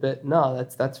 multifaceted, but no,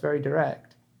 that's very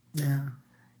direct. Yeah.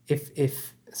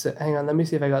 So hang on, let me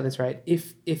see if I got this right.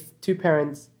 If two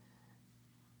parents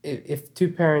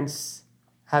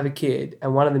have a kid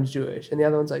and one of them's Jewish and the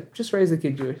other one's like, just raise the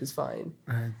kid Jewish, it's fine.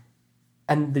 Right.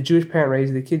 And the Jewish parent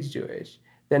raises the kids Jewish,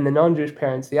 then the non-Jewish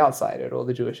parent's the outsider at all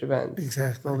the Jewish events.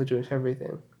 Exactly. All the Jewish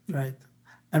everything. Right.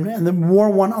 And the more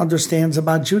one understands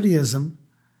about Judaism,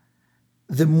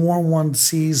 the more one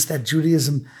sees that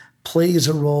Judaism plays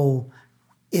a role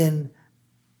in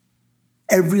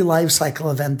every life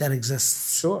cycle event that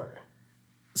exists. Sure.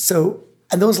 So,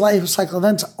 and those life cycle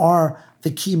events are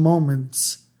the key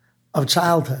moments of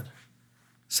childhood.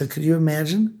 So could you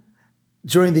imagine?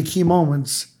 During the key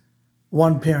moments,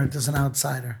 one parent is an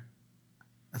outsider.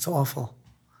 That's awful.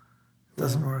 It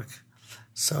doesn't work.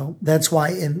 So that's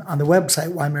why on the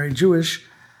website, Why Marry Jewish,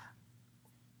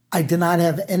 I did not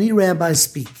have any rabbis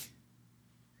speak.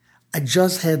 I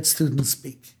just had students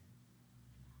speak.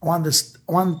 I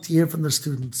wanted to hear from the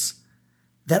students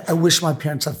that I wish my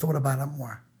parents had thought about it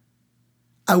more.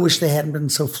 I wish they hadn't been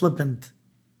so flippant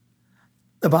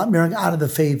about marrying out of the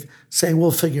faith, saying,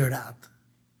 we'll figure it out.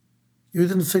 You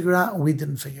didn't figure it out, and we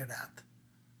didn't figure it out.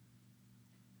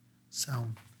 So,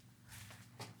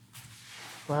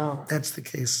 wow. That's the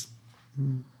case.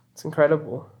 It's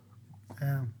incredible.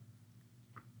 Yeah.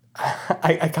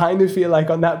 I kind of feel like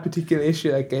on that particular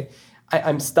issue, like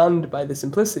I'm stunned by the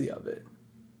simplicity of it.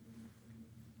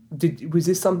 Was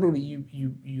this something that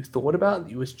you thought about,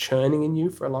 that was churning in you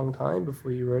for a long time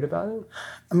before you wrote about it?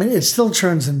 I mean, it still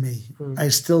churns in me. I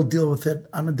still deal with it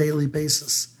on a daily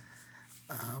basis.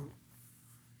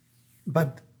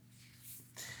 But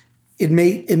it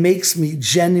makes me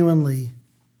genuinely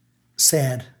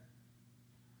sad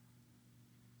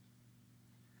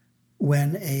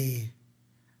when a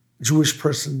Jewish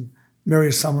person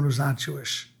marries someone who's not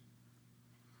Jewish.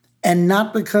 And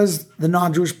not because the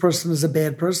non-Jewish person is a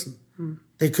bad person.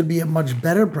 They could be a much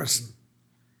better person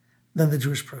than the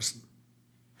Jewish person.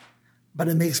 But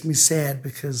it makes me sad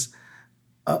because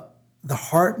the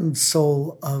heart and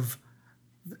soul of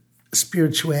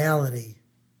spirituality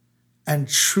and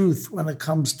truth when it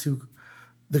comes to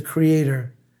the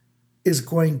Creator is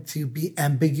going to be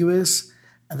ambiguous,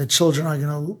 and the children are going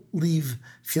to leave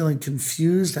feeling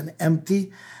confused and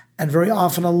empty and very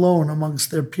often alone amongst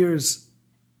their peers.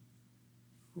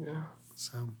 Yeah.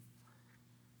 So.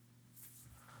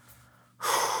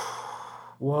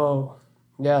 Whoa.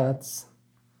 Yeah, that's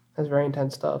very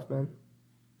intense stuff, man.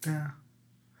 Yeah.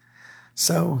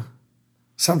 So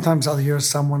sometimes I'll hear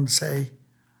someone say,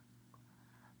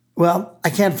 well, I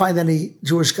can't find any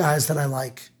Jewish guys that I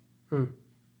like.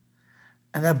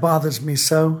 And that bothers me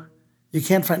so. You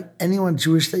can't find anyone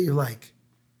Jewish that you like.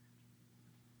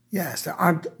 Yes, there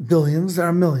aren't billions, there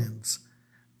are millions.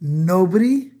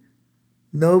 Nobody,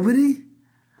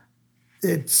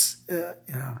 it's,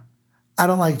 I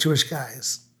don't like Jewish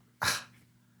guys.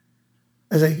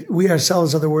 It's like we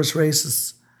ourselves are the worst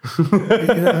racists.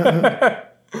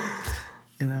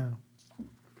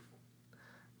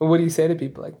 Well, what do you say to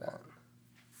people like that?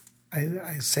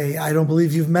 I say, I don't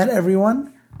believe you've met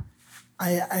everyone.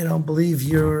 I don't believe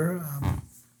you're,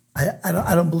 I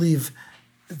don't believe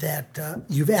that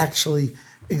you've actually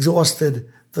exhausted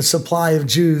the supply of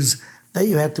Jews that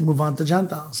you had to move on to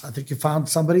Gentiles. I think you found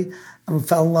somebody and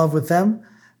fell in love with them,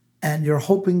 and you're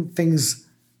hoping things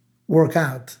work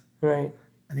out. Right.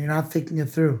 And you're not thinking it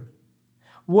through.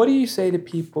 What do you say to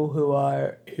people who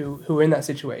are in that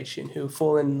situation, who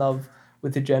fall in love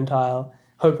with the Gentile,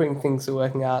 hoping things are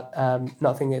working out,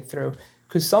 not thinking it through?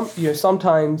 Because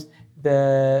sometimes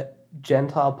the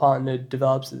Gentile partner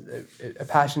develops a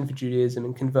passion for Judaism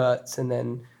and converts, and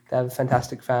then they have a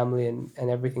fantastic family and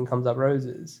everything comes up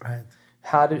roses. Right.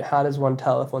 How does one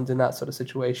tell if one's in that sort of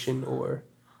situation or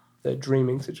the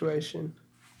dreaming situation?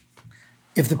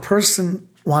 If the person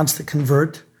wants to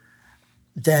convert,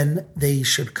 then they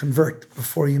should convert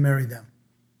before you marry them.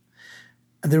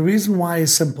 And the reason why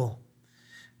is simple.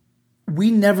 We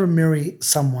never marry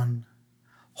someone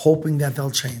hoping that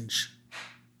they'll change.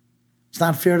 It's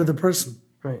not fair to the person.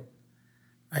 Right.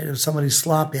 If somebody's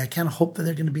sloppy, I can't hope that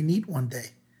they're going to be neat one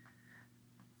day.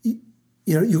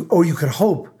 You could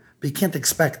hope, but you can't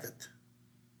expect it.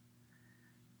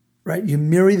 Right? You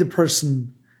marry the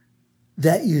person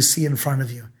that you see in front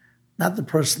of you, not the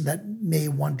person that may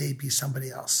one day be somebody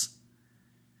else.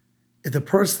 If the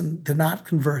person did not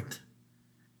convert,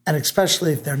 and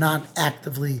especially if they're not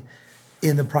actively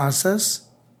in the process,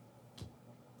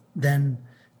 then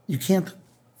you can't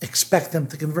expect them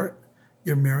to convert.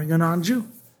 You're marrying a non-Jew.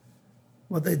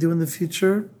 What they do in the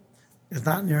future is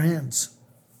not in your hands.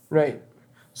 Right.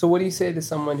 So what do you say to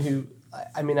someone who,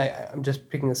 I'm just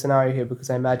picking a scenario here because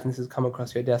I imagine this has come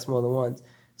across your desk more than once.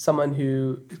 Someone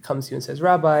who comes to you and says,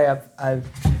 Rabbi, I've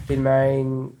been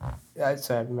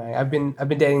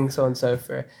dating so-and-so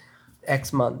for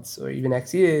X months or even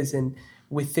X years, and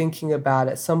we're thinking about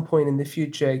at some point in the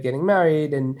future getting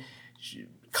married and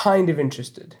kind of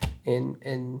interested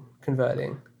in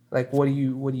converting. Like, what do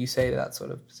you say to that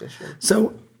sort of position?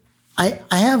 So I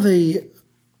have a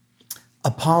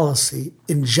policy.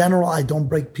 In general, I don't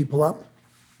break people up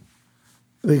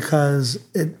because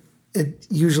it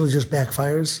usually just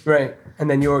backfires. Right. And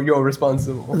then you're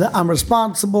responsible. I'm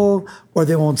responsible, or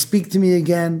they won't speak to me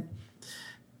again.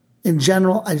 In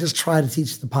general, I just try to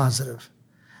teach the positive.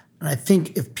 And I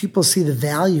think if people see the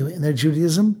value in their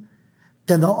Judaism,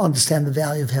 then they'll understand the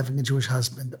value of having a Jewish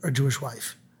husband or Jewish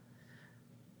wife.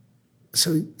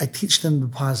 So I teach them the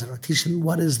positive. I teach them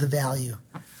what is the value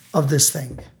of this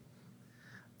thing.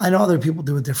 I know other people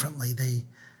do it differently.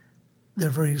 They're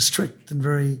very strict and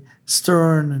very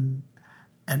stern,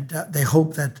 and they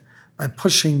hope that by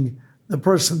pushing the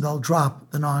person, they'll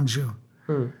drop the non-Jew.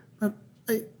 But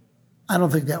I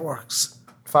don't think that works.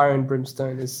 Fire and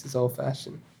brimstone is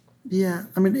old-fashioned. Yeah,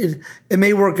 I mean, it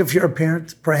may work if you're a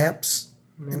parent, perhaps,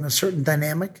 in a certain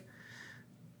dynamic.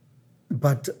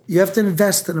 But you have to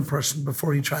invest in a person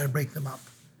before you try to break them up.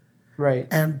 Right.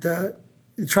 And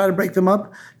you try to break them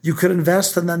up, you could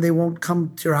invest, and then they won't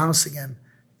come to your house again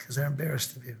because they're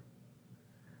embarrassed of you.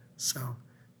 So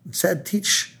instead,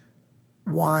 teach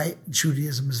why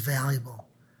Judaism is valuable,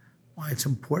 why it's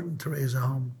important to raise a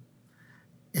home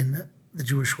in the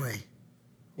Jewish way.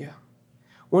 Yeah.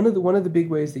 One of the big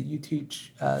ways that you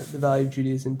teach the value of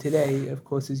Judaism today, of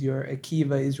course, is your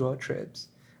Akiva Israel trips.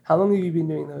 How long have you been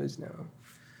doing those now?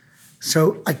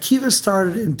 So Akiva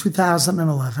started in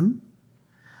 2011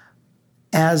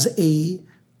 as a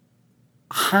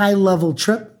high-level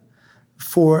trip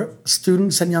for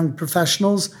students and young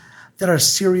professionals that are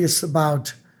serious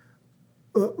about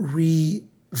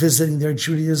revisiting their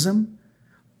Judaism,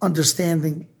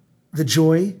 understanding the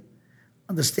joy,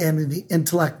 understanding the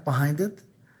intellect behind it,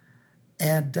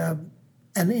 and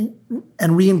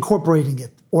reincorporating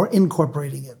it or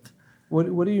incorporating it.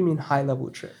 What do you mean high-level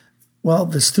trip? Well,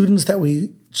 the students that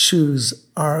we choose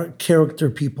are character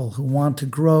people who want to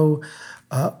grow,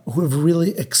 who have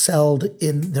really excelled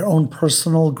in their own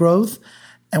personal growth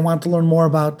and want to learn more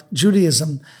about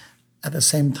Judaism, at the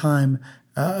same time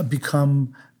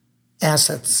become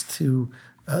assets to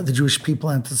the Jewish people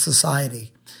and to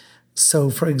society. So,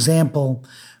 for example,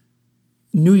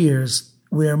 New Year's,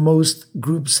 where most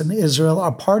groups in Israel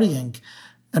are partying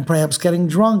and perhaps getting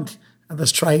drunk at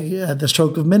the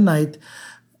stroke of midnight,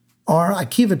 our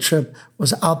Akiva trip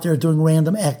was out there doing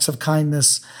random acts of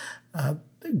kindness,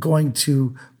 going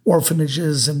to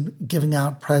orphanages and giving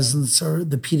out presents, or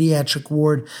the pediatric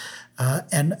ward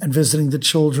and visiting the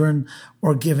children,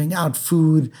 or giving out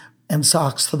food and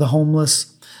socks to the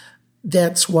homeless.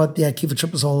 That's what the Akiva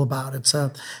trip is all about. It's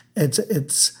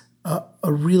a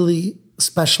really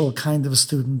special kind of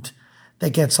student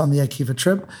that gets on the Akiva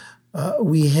trip.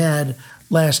 We had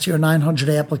last year 900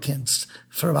 applicants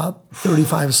for about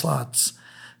 35 slots.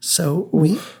 So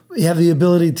we have the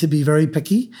ability to be very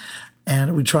picky,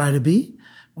 and we try to be.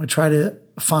 We try to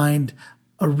find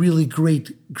a really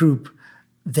great group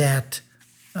that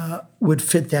would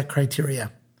fit that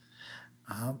criteria.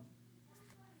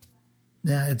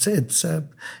 It's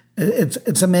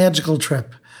a magical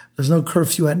trip. There's no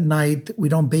curfew at night. We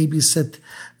don't babysit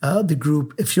the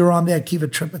group. If you're on the Akiva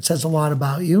trip, it says a lot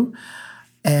about you.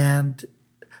 And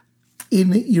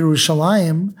in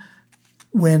Yerushalayim,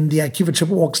 when the Akiva trip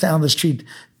walks down the street,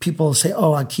 people say,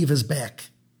 "Oh, Akiva's back."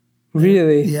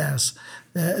 Really? Yes.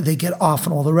 They get off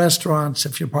in all the restaurants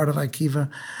if you're part of Akiva.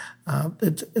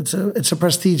 It's a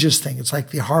prestigious thing. It's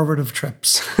like the Harvard of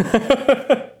trips.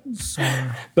 So,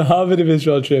 the Harvard of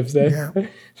Israel trips, eh? Yeah.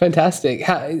 Fantastic.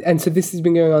 And so this has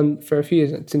been going on for a few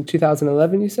years. Since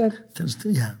 2011, you said? Since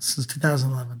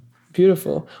 2011.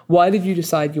 Beautiful. Why did you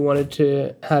decide you wanted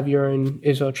to have your own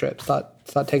Israel trip, start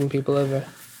taking people over?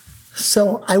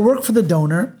 So I work for the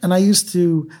donor, and I used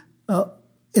to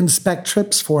inspect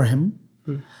trips for him.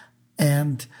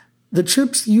 And the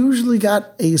trips usually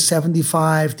got a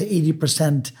 75 to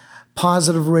 80%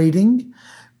 positive rating,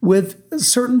 with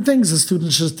certain things the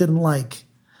students just didn't like.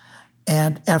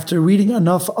 And after reading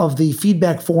enough of the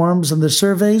feedback forms and the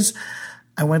surveys,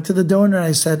 I went to the donor and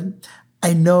I said,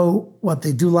 I know what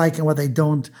they do like and what they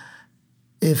don't.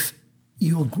 If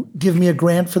you'll give me a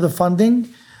grant for the funding,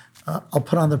 I'll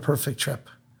put on the perfect trip.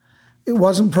 It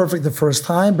wasn't perfect the first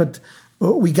time, but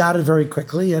we got it very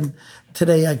quickly. And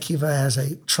today Akiva has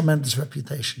a tremendous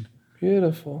reputation.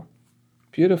 Beautiful.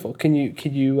 Beautiful. Can you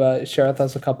share with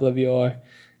us a couple of your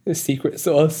secret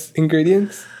sauce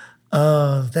ingredients?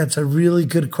 That's a really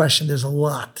good question. There's a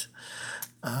lot.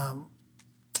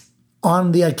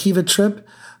 On the Akiva trip,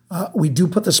 we do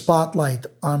put the spotlight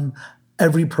on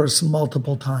every person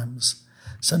multiple times.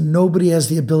 So nobody has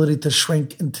the ability to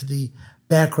shrink into the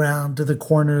background, to the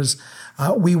corners.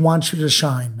 We want you to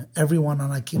shine. Everyone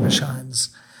on Akiva shines.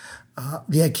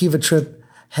 The Akiva trip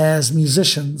has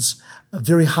musicians,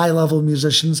 very high-level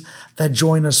musicians, that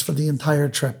join us for the entire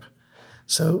trip.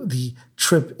 So the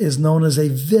trip is known as a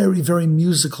very, very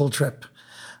musical trip.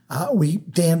 We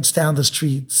dance down the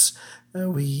streets.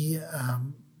 The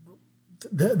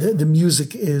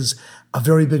music is a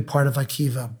very big part of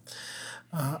Akiva.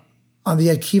 On the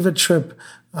Akiva trip,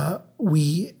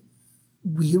 we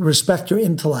respect your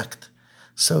intellect.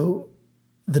 So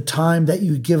the time that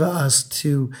you give us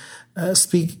to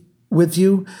speak with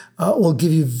you will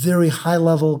give you very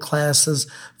high-level classes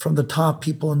from the top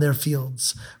people in their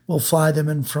fields. We'll fly them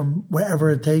in from wherever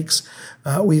it takes.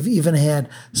 We've even had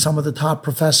some of the top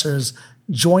professors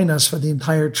join us for the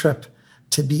entire trip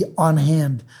to be on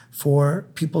hand for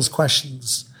people's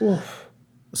questions. Oof.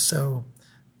 So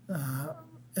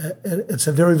it's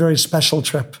a very, very special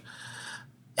trip.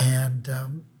 And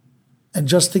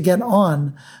just to get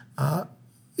on,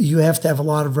 you have to have a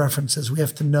lot of references. We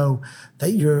have to know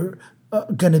that you're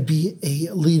going to be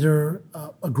a leader,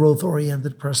 a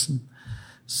growth-oriented person.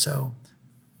 So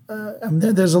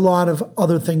there's a lot of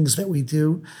other things that we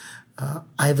do.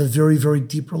 I have a very, very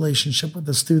deep relationship with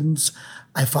the students.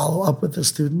 I follow up with the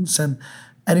students. And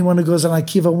anyone who goes on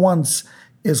Akiva once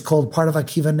is called part of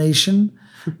Akiva Nation.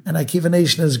 And Akiva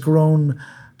Nation has grown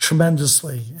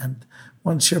tremendously. And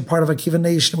once you're part of Akiva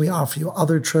Nation, we offer you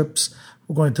other trips.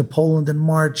 We're going to Poland in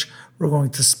March. We're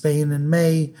going to Spain in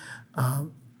May.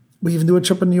 We even do a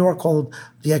trip in New York called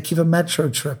the Akiva Metro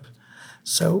trip.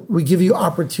 So we give you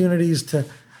opportunities to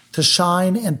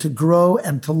shine and to grow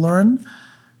and to learn.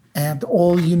 And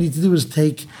all you need to do is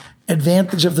take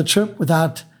advantage of the trip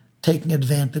without taking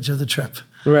advantage of the trip.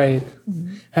 Right.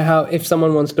 How, if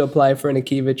someone wants to apply for an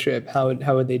Akiva trip, how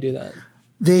would they do that?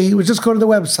 They would just go to the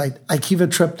website,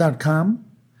 akivatrip.com,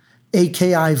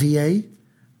 AKIVA,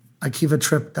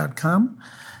 akivatrip.com,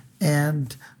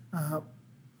 and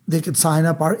they could sign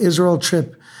up. Our Israel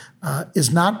trip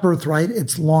is not birthright.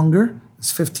 It's longer.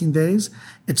 It's 15 days.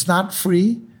 It's not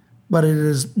free, but it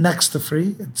is next to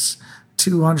free. It's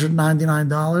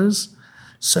 $299.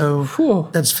 So Whew.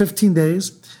 That's 15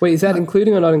 days. Wait, is that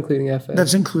including or not including airfare?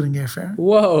 That's including airfare.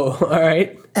 Whoa, all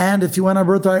right. And if you went on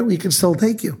birthright, we can still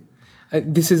take you.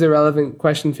 This is a relevant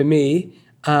question for me.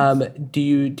 Do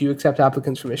you accept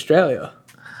applicants from Australia?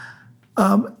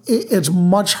 It's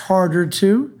much harder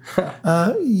to.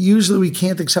 Usually we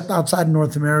can't accept outside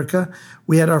North America.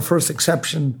 We had our first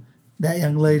exception. That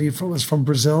young lady was from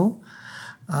Brazil.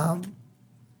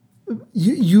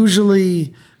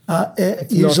 Usually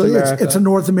it's a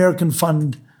North American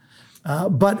fund.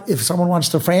 But if someone wants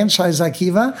to franchise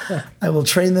Akiva, I will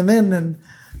train them in, and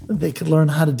they could learn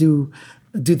how to do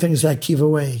things the Akiva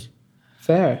way.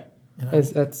 Fair. You know?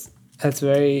 That's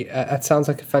very. That sounds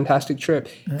like a fantastic trip.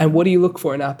 Yeah. And what do you look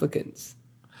for in applicants?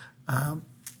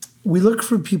 We look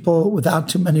for people without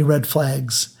too many red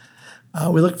flags.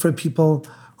 We look for people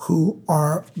who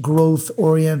are growth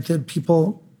oriented,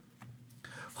 people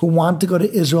who want to go to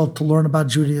Israel to learn about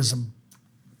Judaism.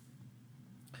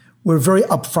 We're very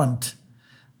upfront.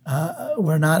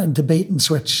 We're not in debate and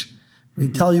switch. We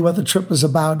tell you what the trip is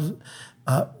about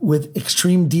with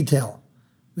extreme detail.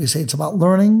 We say it's about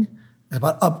learning, it's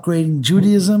about upgrading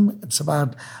Judaism, it's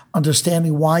about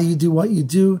understanding why you do what you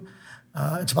do,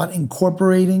 it's about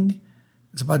incorporating,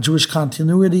 it's about Jewish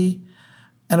continuity,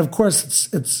 and of course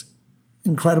it's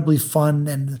incredibly fun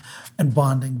and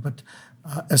bonding. But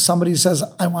if somebody says,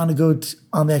 I want to go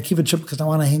on the Akiva trip because I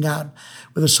want to hang out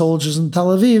with the soldiers in Tel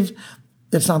Aviv,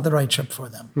 it's not the right trip for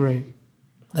them. Right.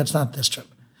 That's not this trip.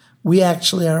 We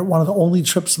actually are one of the only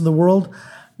trips in the world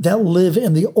that live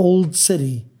in the old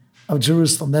city of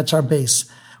Jerusalem. That's our base.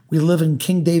 We live in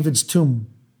King David's tomb.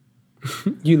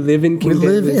 You live in King David's tomb?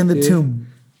 We live in the tomb.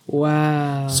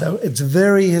 Wow. So it's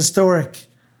very historic.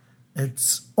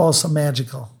 It's also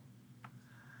magical.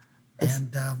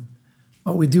 And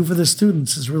what we do for the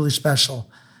students is really special.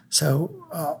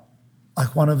 So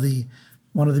like one of the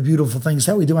beautiful things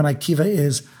that we do on Akiva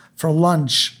is for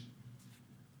lunch,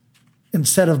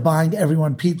 instead of buying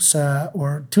everyone pizza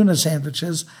or tuna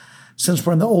sandwiches, since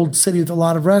we're in the old city with a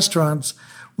lot of restaurants,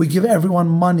 we give everyone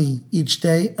money each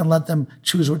day and let them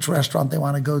choose which restaurant they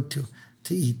want to go to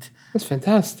eat. That's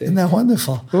fantastic. Isn't that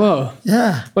wonderful? Whoa.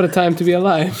 Yeah. What a time to be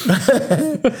alive.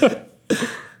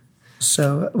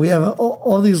 So we have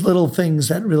all these little things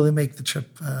that really make the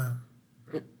trip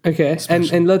okay.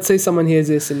 special. And let's say someone hears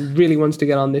this and really wants to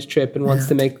get on this trip and wants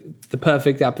to make the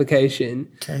perfect application.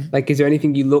 Okay. Like, is there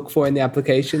anything you look for in the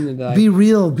application? Be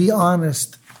real, be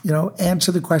honest.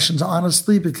 Answer the questions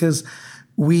honestly, because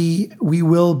we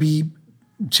will be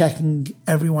checking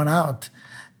everyone out.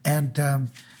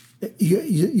 And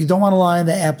you don't want to lie in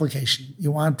the application.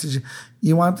 You want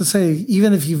to say,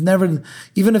 even if you haven't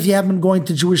been going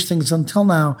to Jewish things until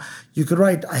now, you could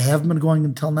write, I haven't been going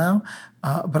until now,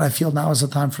 but I feel now is the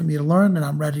time for me to learn, and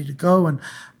I'm ready to go, and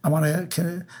I want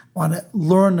to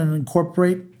learn and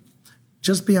incorporate.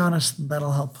 Just be honest, and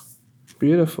that'll help.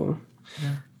 Beautiful.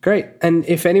 Yeah. Great. And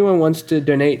if anyone wants to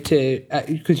donate to,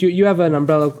 because you have an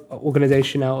umbrella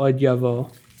organization now, Od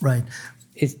Yavo. Right.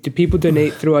 Do people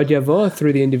donate through Od Yavo or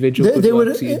through the individual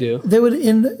works that you do?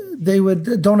 They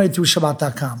would donate through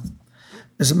Shabbat.com.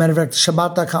 As a matter of fact,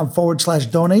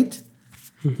 Shabbat.com/donate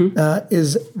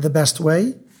is the best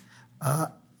way.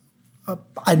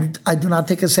 I do not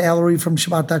take a salary from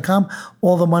Shabbat.com.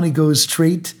 All the money goes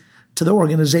straight to the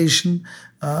organization.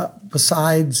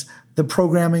 Besides the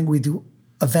programming, we do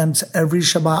events every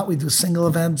Shabbat. We do single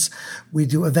events. We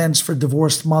do events for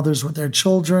divorced mothers with their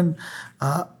children.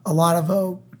 A lot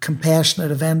of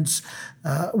compassionate events.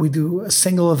 We do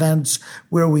single events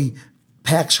where we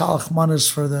pack shalach manas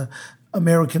for the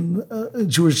American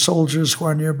Jewish soldiers who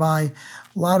are nearby.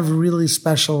 A lot of really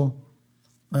special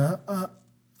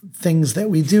things that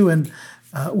we do, and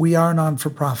we are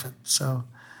non-for-profit. So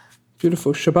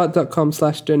beautiful.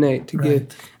 Shabbat.com/donate to give.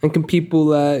 And can people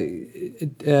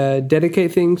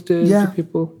dedicate things to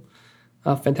people?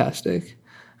 Oh, fantastic.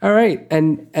 All right.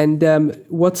 And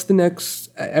what's the next?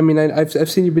 I mean, I've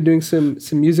seen you've been doing some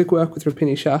music work with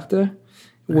Rapini Schachter.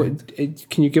 Right.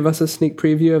 Can you give us a sneak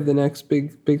preview of the next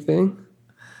big thing?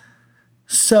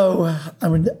 So, I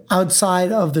mean,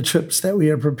 outside of the trips that we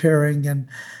are preparing and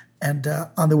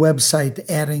on the website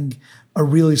adding a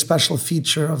really special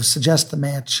feature of Suggest a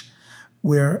Match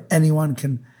where anyone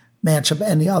can match up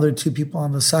any other two people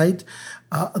on the site,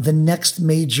 the next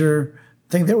major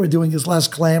thing that we're doing is less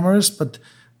glamorous, but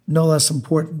no less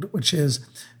important, which is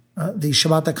the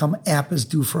Shabbat.com app is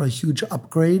due for a huge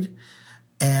upgrade,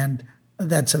 and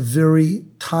that's a very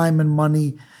time and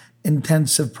money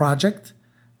intensive project.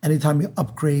 Anytime you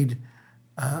upgrade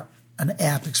an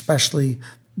app, especially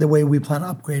the way we plan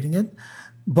on upgrading it,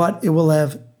 but it will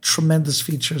have tremendous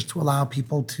features to allow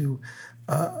people to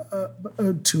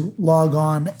log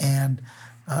on and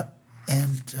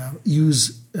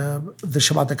use the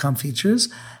Shabbat.com features.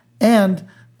 And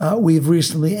we've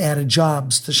recently added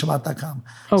jobs to Shabbat.com.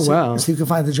 Oh, wow. So you can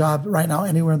find the job right now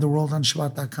anywhere in the world on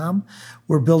Shabbat.com.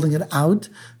 We're building it out,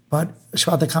 but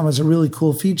Shabbat.com has a really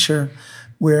cool feature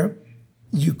where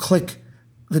you click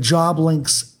the job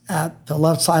links at the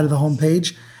left side of the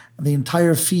homepage, and the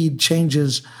entire feed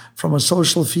changes from a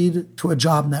social feed to a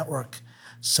job network.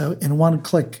 So in one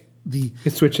click,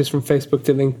 it switches from Facebook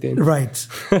to LinkedIn. Right.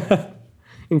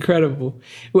 Incredible.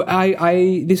 Well,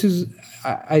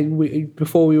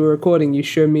 before we were recording, you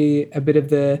showed me a bit of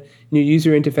the new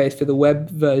user interface for the web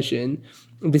version.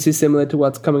 This is similar to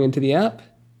what's coming into the app.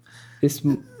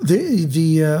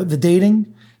 The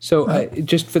dating. So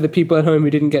just for the people at home who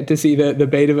didn't get to see the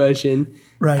beta version,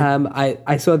 right?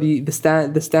 I saw the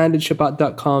standard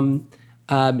Shabbat.com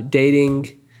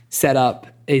dating setup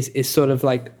is sort of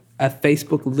like a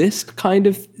Facebook list kind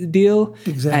of deal.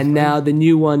 Exactly. And now the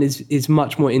new one is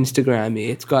much more Instagram-y.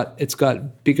 It's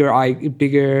got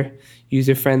bigger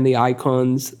user-friendly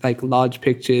icons, like large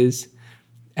pictures,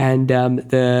 and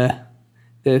the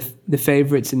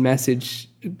favorites and message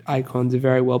icons are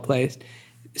very well placed.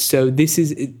 So this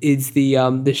is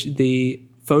the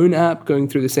phone app going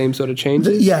through the same sort of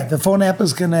changes? The phone app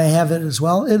is going to have it as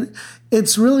well.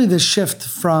 It's really the shift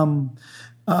from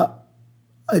a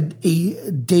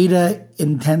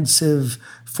data-intensive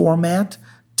format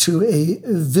to a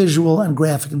visual and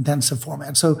graphic-intensive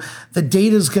format. So the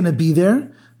data is going to be there.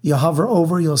 You hover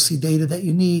over, you'll see data that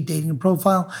you need, dating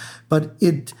profile, but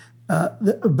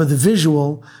the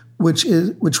visual, which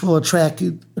will attract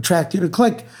you to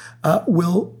click,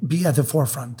 will be at the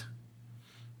forefront.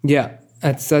 Yeah,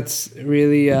 that's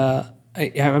really.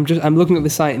 I'm looking at the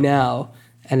site now,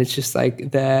 and it's just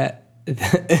like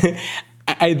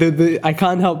I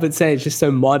can't help but say it's just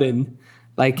so modern.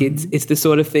 Like it's the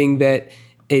sort of thing that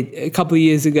a couple of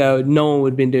years ago no one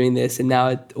would have been doing this, and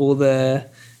now all the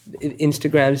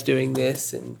Instagram's doing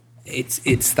this, and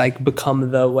it's like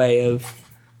become the way of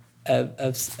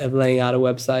laying out a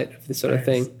website of this sort of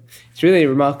thing. It's really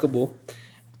remarkable.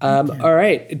 All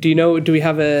right. Do we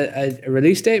have a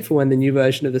release date for when the new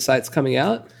version of the site's coming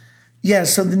out? Yeah,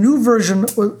 so the new version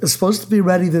is supposed to be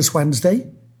ready this Wednesday.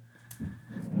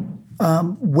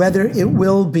 Whether it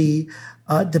will be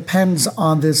depends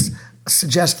on this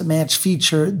Suggest a Match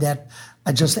feature that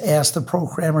I just asked the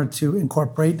programmer to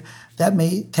incorporate. That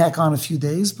may tack on a few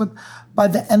days, but by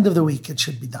the end of the week, it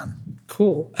should be done.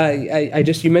 Cool.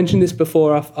 You mentioned this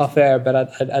before off air,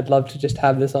 but I'd love to just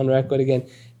have this on record again.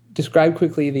 Describe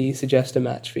quickly the Suggest a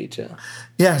Match feature.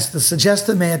 Yes, the Suggest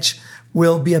a Match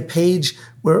will be a page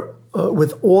where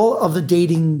with all of the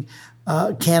dating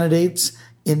candidates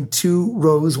in two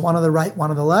rows, one on the right,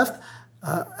 one on the left.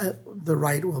 The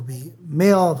right will be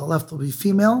male, the left will be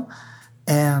female,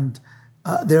 and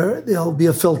there'll be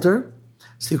a filter.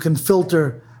 So you can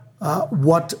filter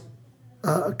what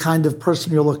kind of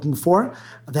person you're looking for.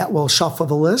 That will shuffle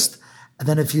the list. And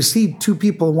then if you see two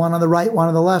people, one on the right, one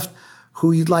on the left,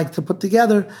 who you'd like to put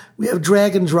together, we have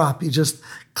drag and drop. You just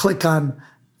click on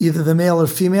either the male or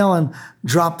female and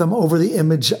drop them over the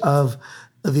image of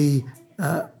the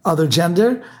other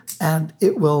gender, and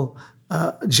it will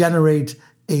generate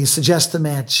a Suggest a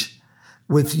Match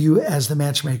with you as the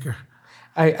matchmaker.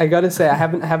 I gotta say, I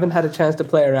haven't had a chance to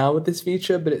play around with this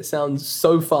feature, but it sounds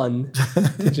so fun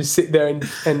to just sit there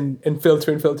and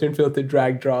filter,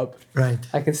 drag drop. Right.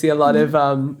 I can see a lot of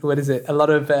a lot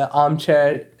of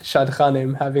armchair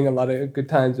shadchanim having a lot of good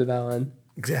times with that one.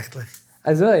 Exactly.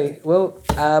 Azoi, well,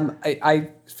 I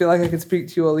feel like I could speak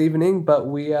to you all evening, but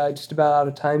we are just about out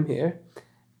of time here.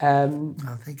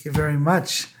 Thank you very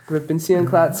much. Benzion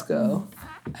Klatzko.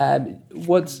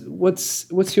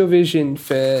 What's your vision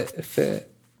for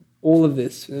all of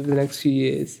this for the next few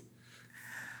years?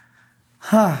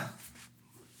 I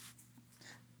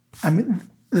mean,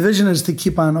 the vision is to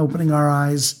keep on opening our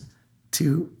eyes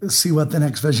to see what the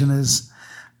next vision is.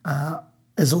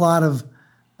 There's a lot of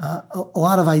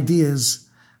ideas,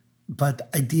 but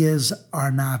ideas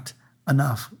are not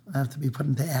enough. They have to be put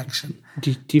into action.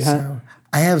 Do you have? So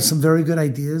I have some very good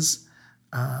ideas.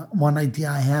 One idea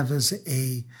I have is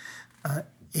a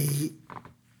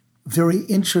very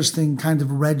interesting kind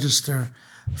of register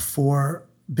for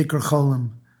Bikur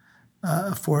Cholim,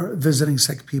 for visiting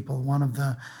sick people. One of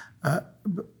the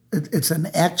it's an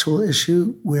actual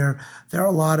issue where there are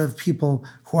a lot of people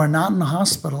who are not in the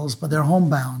hospitals, but they're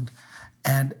homebound,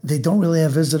 and they don't really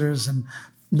have visitors, and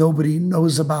nobody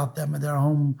knows about them, and they're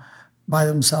home by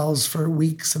themselves for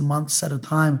weeks and months at a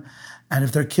time. And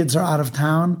if their kids are out of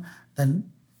town, then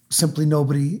simply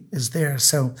nobody is there.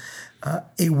 So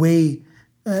a way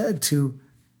to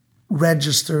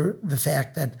register the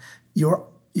fact that your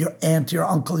aunt, your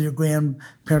uncle, your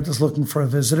grandparent is looking for a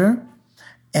visitor,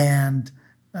 and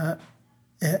a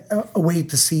way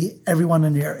to see everyone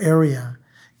in your area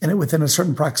and within a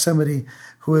certain proximity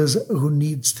who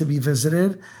needs to be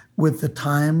visited with the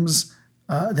times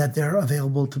that they're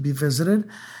available to be visited.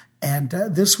 And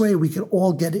this way we can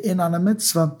all get in on a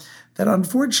mitzvah that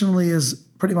unfortunately is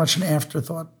pretty much an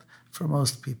afterthought for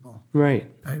most people. Right.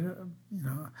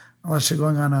 Unless you're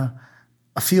going on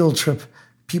a field trip,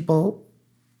 people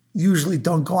usually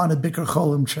don't go on a Bikur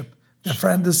Cholim trip. Their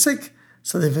friend is sick,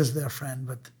 so they visit their friend.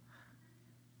 But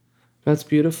that's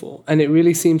beautiful, and it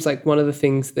really seems like one of the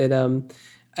things that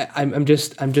I'm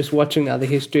just watching now the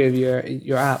history of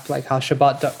your app, like how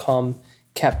Shabbat.com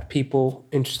kept people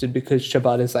interested because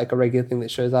Shabbat is like a regular thing that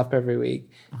shows up every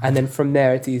week. Mm-hmm. And then from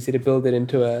there, it's easy to build it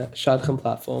into a Shadchan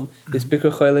platform. Mm-hmm. This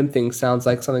Bikur Cholim thing sounds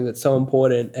like something that's so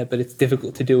important, but it's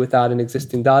difficult to do without an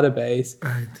existing database.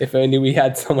 Right. If only we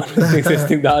had someone with an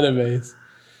existing database.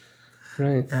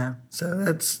 Right. Yeah. So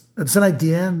that's an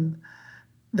idea, and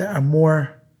there are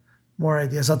more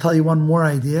ideas. I'll tell you one more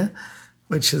idea,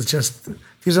 which is just,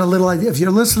 these are little ideas. If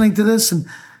you're listening to this and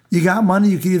you got money,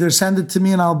 you can either send it to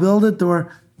me and I'll build it, or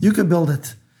you could build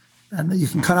it. And you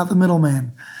can cut out the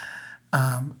middleman.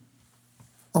 A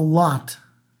lot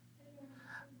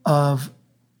of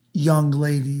young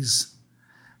ladies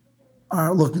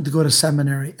are looking to go to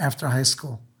seminary after high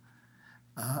school.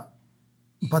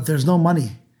 But there's no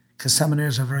money because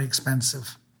seminaries are very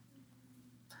expensive.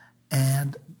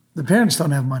 And the parents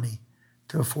don't have money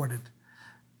to afford it.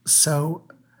 So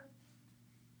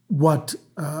what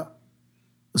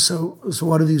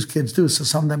do these kids do? So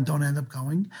some of them don't end up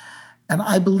going. And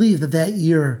I believe that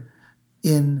year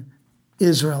in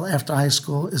Israel after high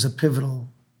school is a pivotal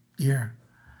year.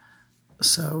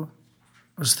 So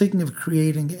I was thinking of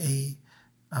creating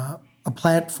a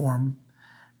platform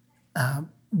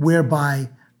whereby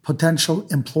potential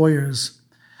employers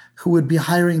who would be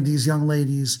hiring these young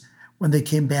ladies when they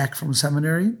came back from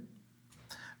seminary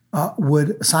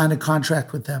would sign a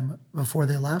contract with them before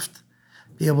they left,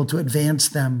 be able to advance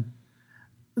them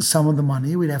some of the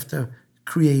money. We'd have to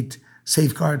create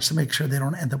safeguards to make sure they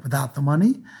don't end up without the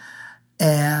money.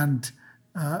 And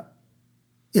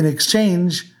in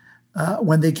exchange,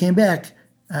 when they came back,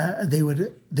 they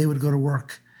would go to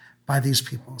work by these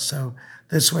people. So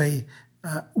this way,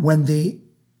 when they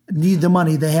need the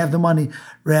money, they have the money,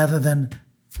 rather than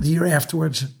the year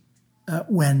afterwards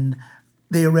when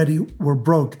they already were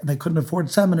broke and they couldn't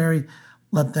afford seminary.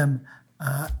 Let them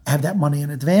have that money in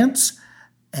advance,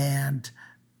 and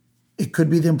it could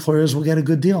be the employers will get a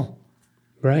good deal.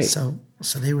 Right. So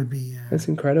they would be. That's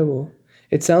incredible.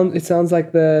 It sounds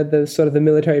like the sort of the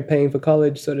military paying for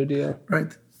college sort of deal.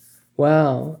 Right.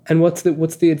 Wow. And what's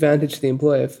the advantage to the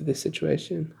employer for this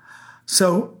situation?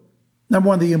 So, number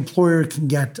one, the employer can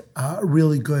get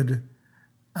really good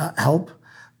help.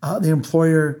 The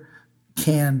employer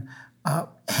can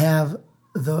have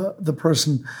the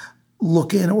person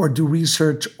look in or do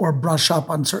research or brush up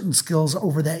on certain skills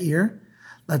over that year.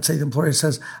 Let's say the employer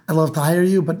says, I'd love to hire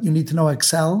you, but you need to know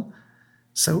Excel.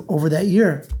 So over that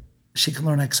year, she can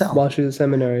learn Excel. While she's at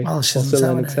seminary. While she's in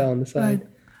seminary. Learn Excel on the side. Right.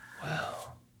 Wow.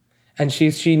 And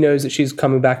she knows that she's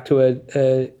coming back to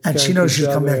and she knows she's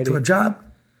coming back to a job.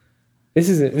 This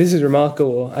is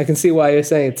remarkable. I can see why you're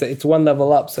saying it's one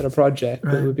level up sort of project,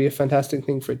 but it would be a fantastic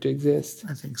thing for it to exist.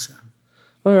 I think so.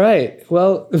 All right.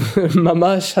 Well,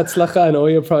 mamash hatzlacha in all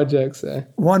your projects.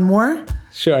 One more?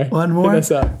 Sure. One more?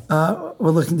 Hit us up.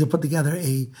 We're looking to put together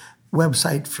a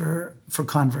website for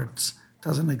converts.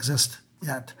 Doesn't exist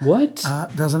yet. What?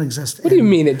 Doesn't exist. What do you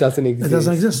mean it doesn't exist? It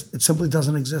doesn't exist. It simply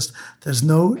doesn't exist. There's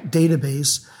no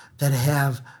database that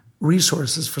have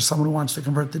resources for someone who wants to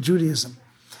convert to Judaism.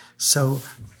 So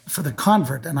for the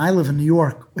convert, and I live in New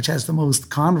York, which has the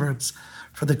most converts,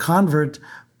 for the convert,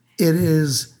 it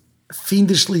is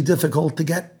fiendishly difficult to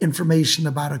get information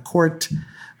about a court,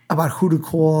 about who to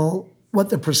call, what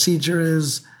the procedure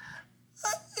is.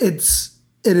 It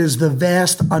is the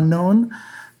vast unknown,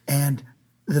 and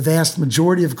the vast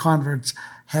majority of converts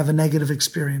have a negative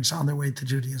experience on their way to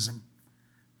Judaism.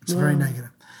 It's very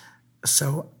negative.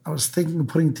 So I was thinking of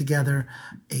putting together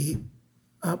a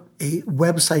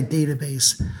website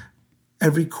database,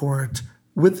 every court,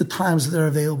 with the times that are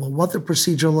available, what the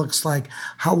procedure looks like,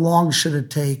 how long should it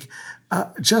take,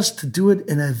 just to do it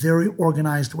in a very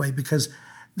organized way, because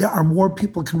there are more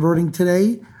people converting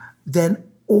today than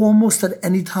almost at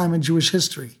any time in Jewish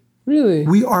history. Really?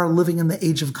 We are living in the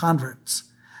age of converts.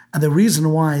 And the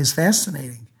reason why is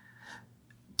fascinating.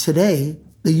 Today,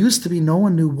 there used to be no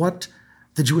one knew what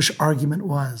the Jewish argument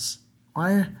was.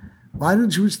 Why do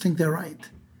Jews think they're right?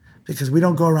 Because we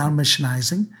don't go around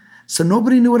missionizing. So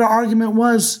nobody knew what our argument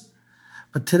was.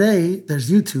 But today,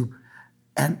 there's YouTube,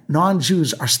 and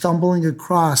non-Jews are stumbling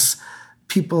across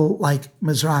people like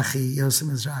Mizrahi, Yosef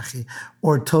Mizrahi,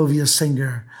 or Tovia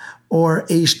Singer, or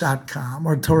Aish.com,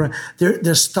 or Torah.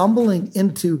 They're stumbling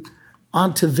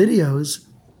onto videos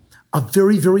of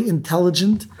very, very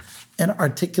intelligent and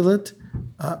articulate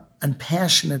and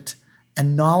passionate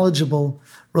and knowledgeable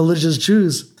religious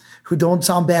Jews who don't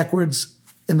sound backwards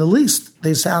in the least.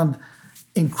 They sound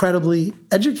incredibly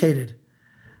educated.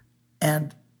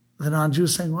 And the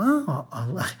non-Jews saying, well,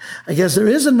 I guess there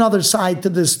is another side to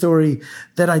this story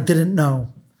that I didn't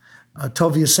know.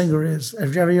 Tovia Singer is.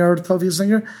 Have you ever heard of Tovia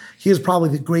Singer? He is probably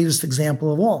the greatest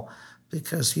example of all,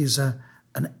 because he's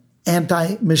an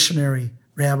anti-missionary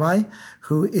rabbi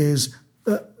who is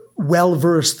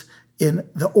well-versed in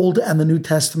the Old and the New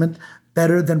Testament,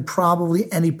 better than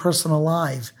probably any person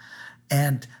alive.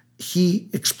 And he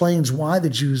explains why the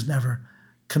Jews never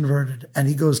converted. And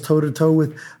he goes toe-to-toe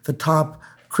with the top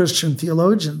Christian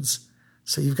theologians.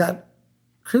 So you've got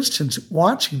Christians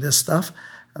watching this stuff,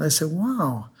 and they say,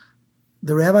 wow,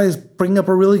 the rabbis bring up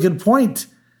a really good point.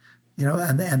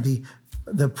 And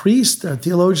the priest, the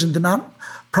theologian, did not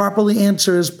properly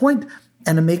answer his point,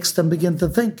 and it makes them begin to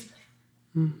think.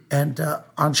 And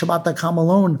on Shabbat.com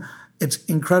alone, it's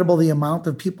incredible the amount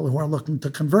of people who are looking to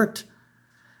convert.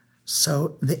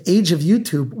 So the age of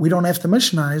YouTube, we don't have to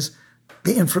missionize.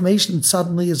 The information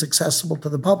suddenly is accessible to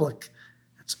the public.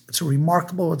 It's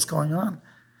remarkable what's going on.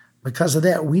 Because of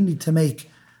that, we need to make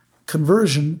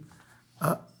conversion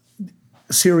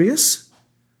serious,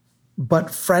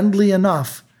 but friendly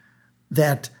enough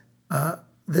that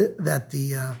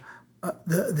the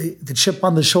chip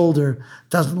on the shoulder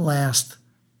doesn't last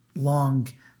long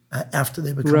after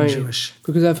they become Jewish.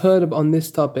 Because I've heard on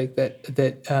this topic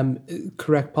that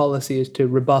correct policy is to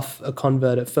rebuff a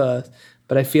convert at first,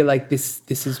 but I feel like this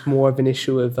is more of an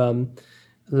issue of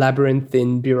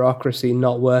labyrinthine bureaucracy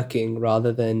not working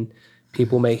rather than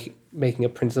people making a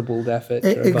principled effort.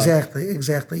 Exactly.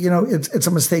 It's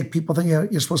a mistake. People think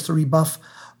you're supposed to rebuff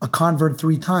a convert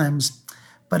 3 times,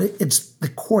 but it's the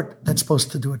court that's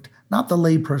supposed to do it, not the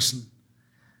lay person.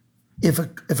 If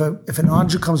a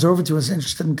non-Jew comes over to you and is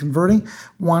interested in converting,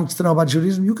 wants to know about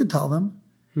Judaism, you could tell them.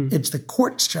 It's the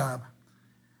court's job.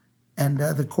 And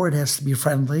the court has to be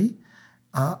friendly.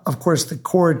 Of course, the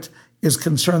court is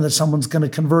concerned that someone's going to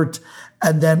convert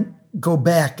and then go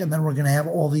back, and then we're going to have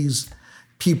all these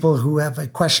people who have a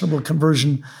questionable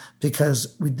conversion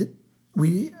because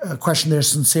we question their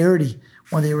sincerity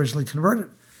when they originally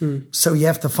converted. So you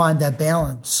have to find that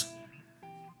balance.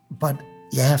 But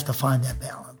you have to find that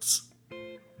balance.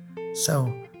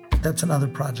 So that's another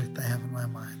project I have in my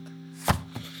mind.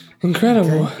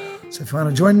 Incredible. Okay? So if you want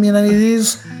to join me in any of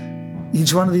these,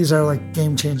 each one of these are like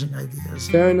game-changing ideas.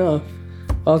 Fair enough.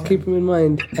 I'll keep them in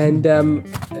mind. And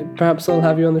perhaps I'll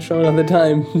have you on the show another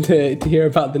time to hear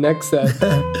about the next set.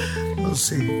 We'll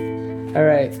see. All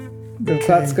right. Okay.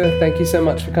 Klatzko, thank you so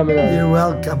much for coming on. You're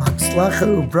welcome.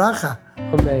 Hatzlacha ubracha.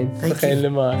 Amen. Thank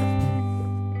you.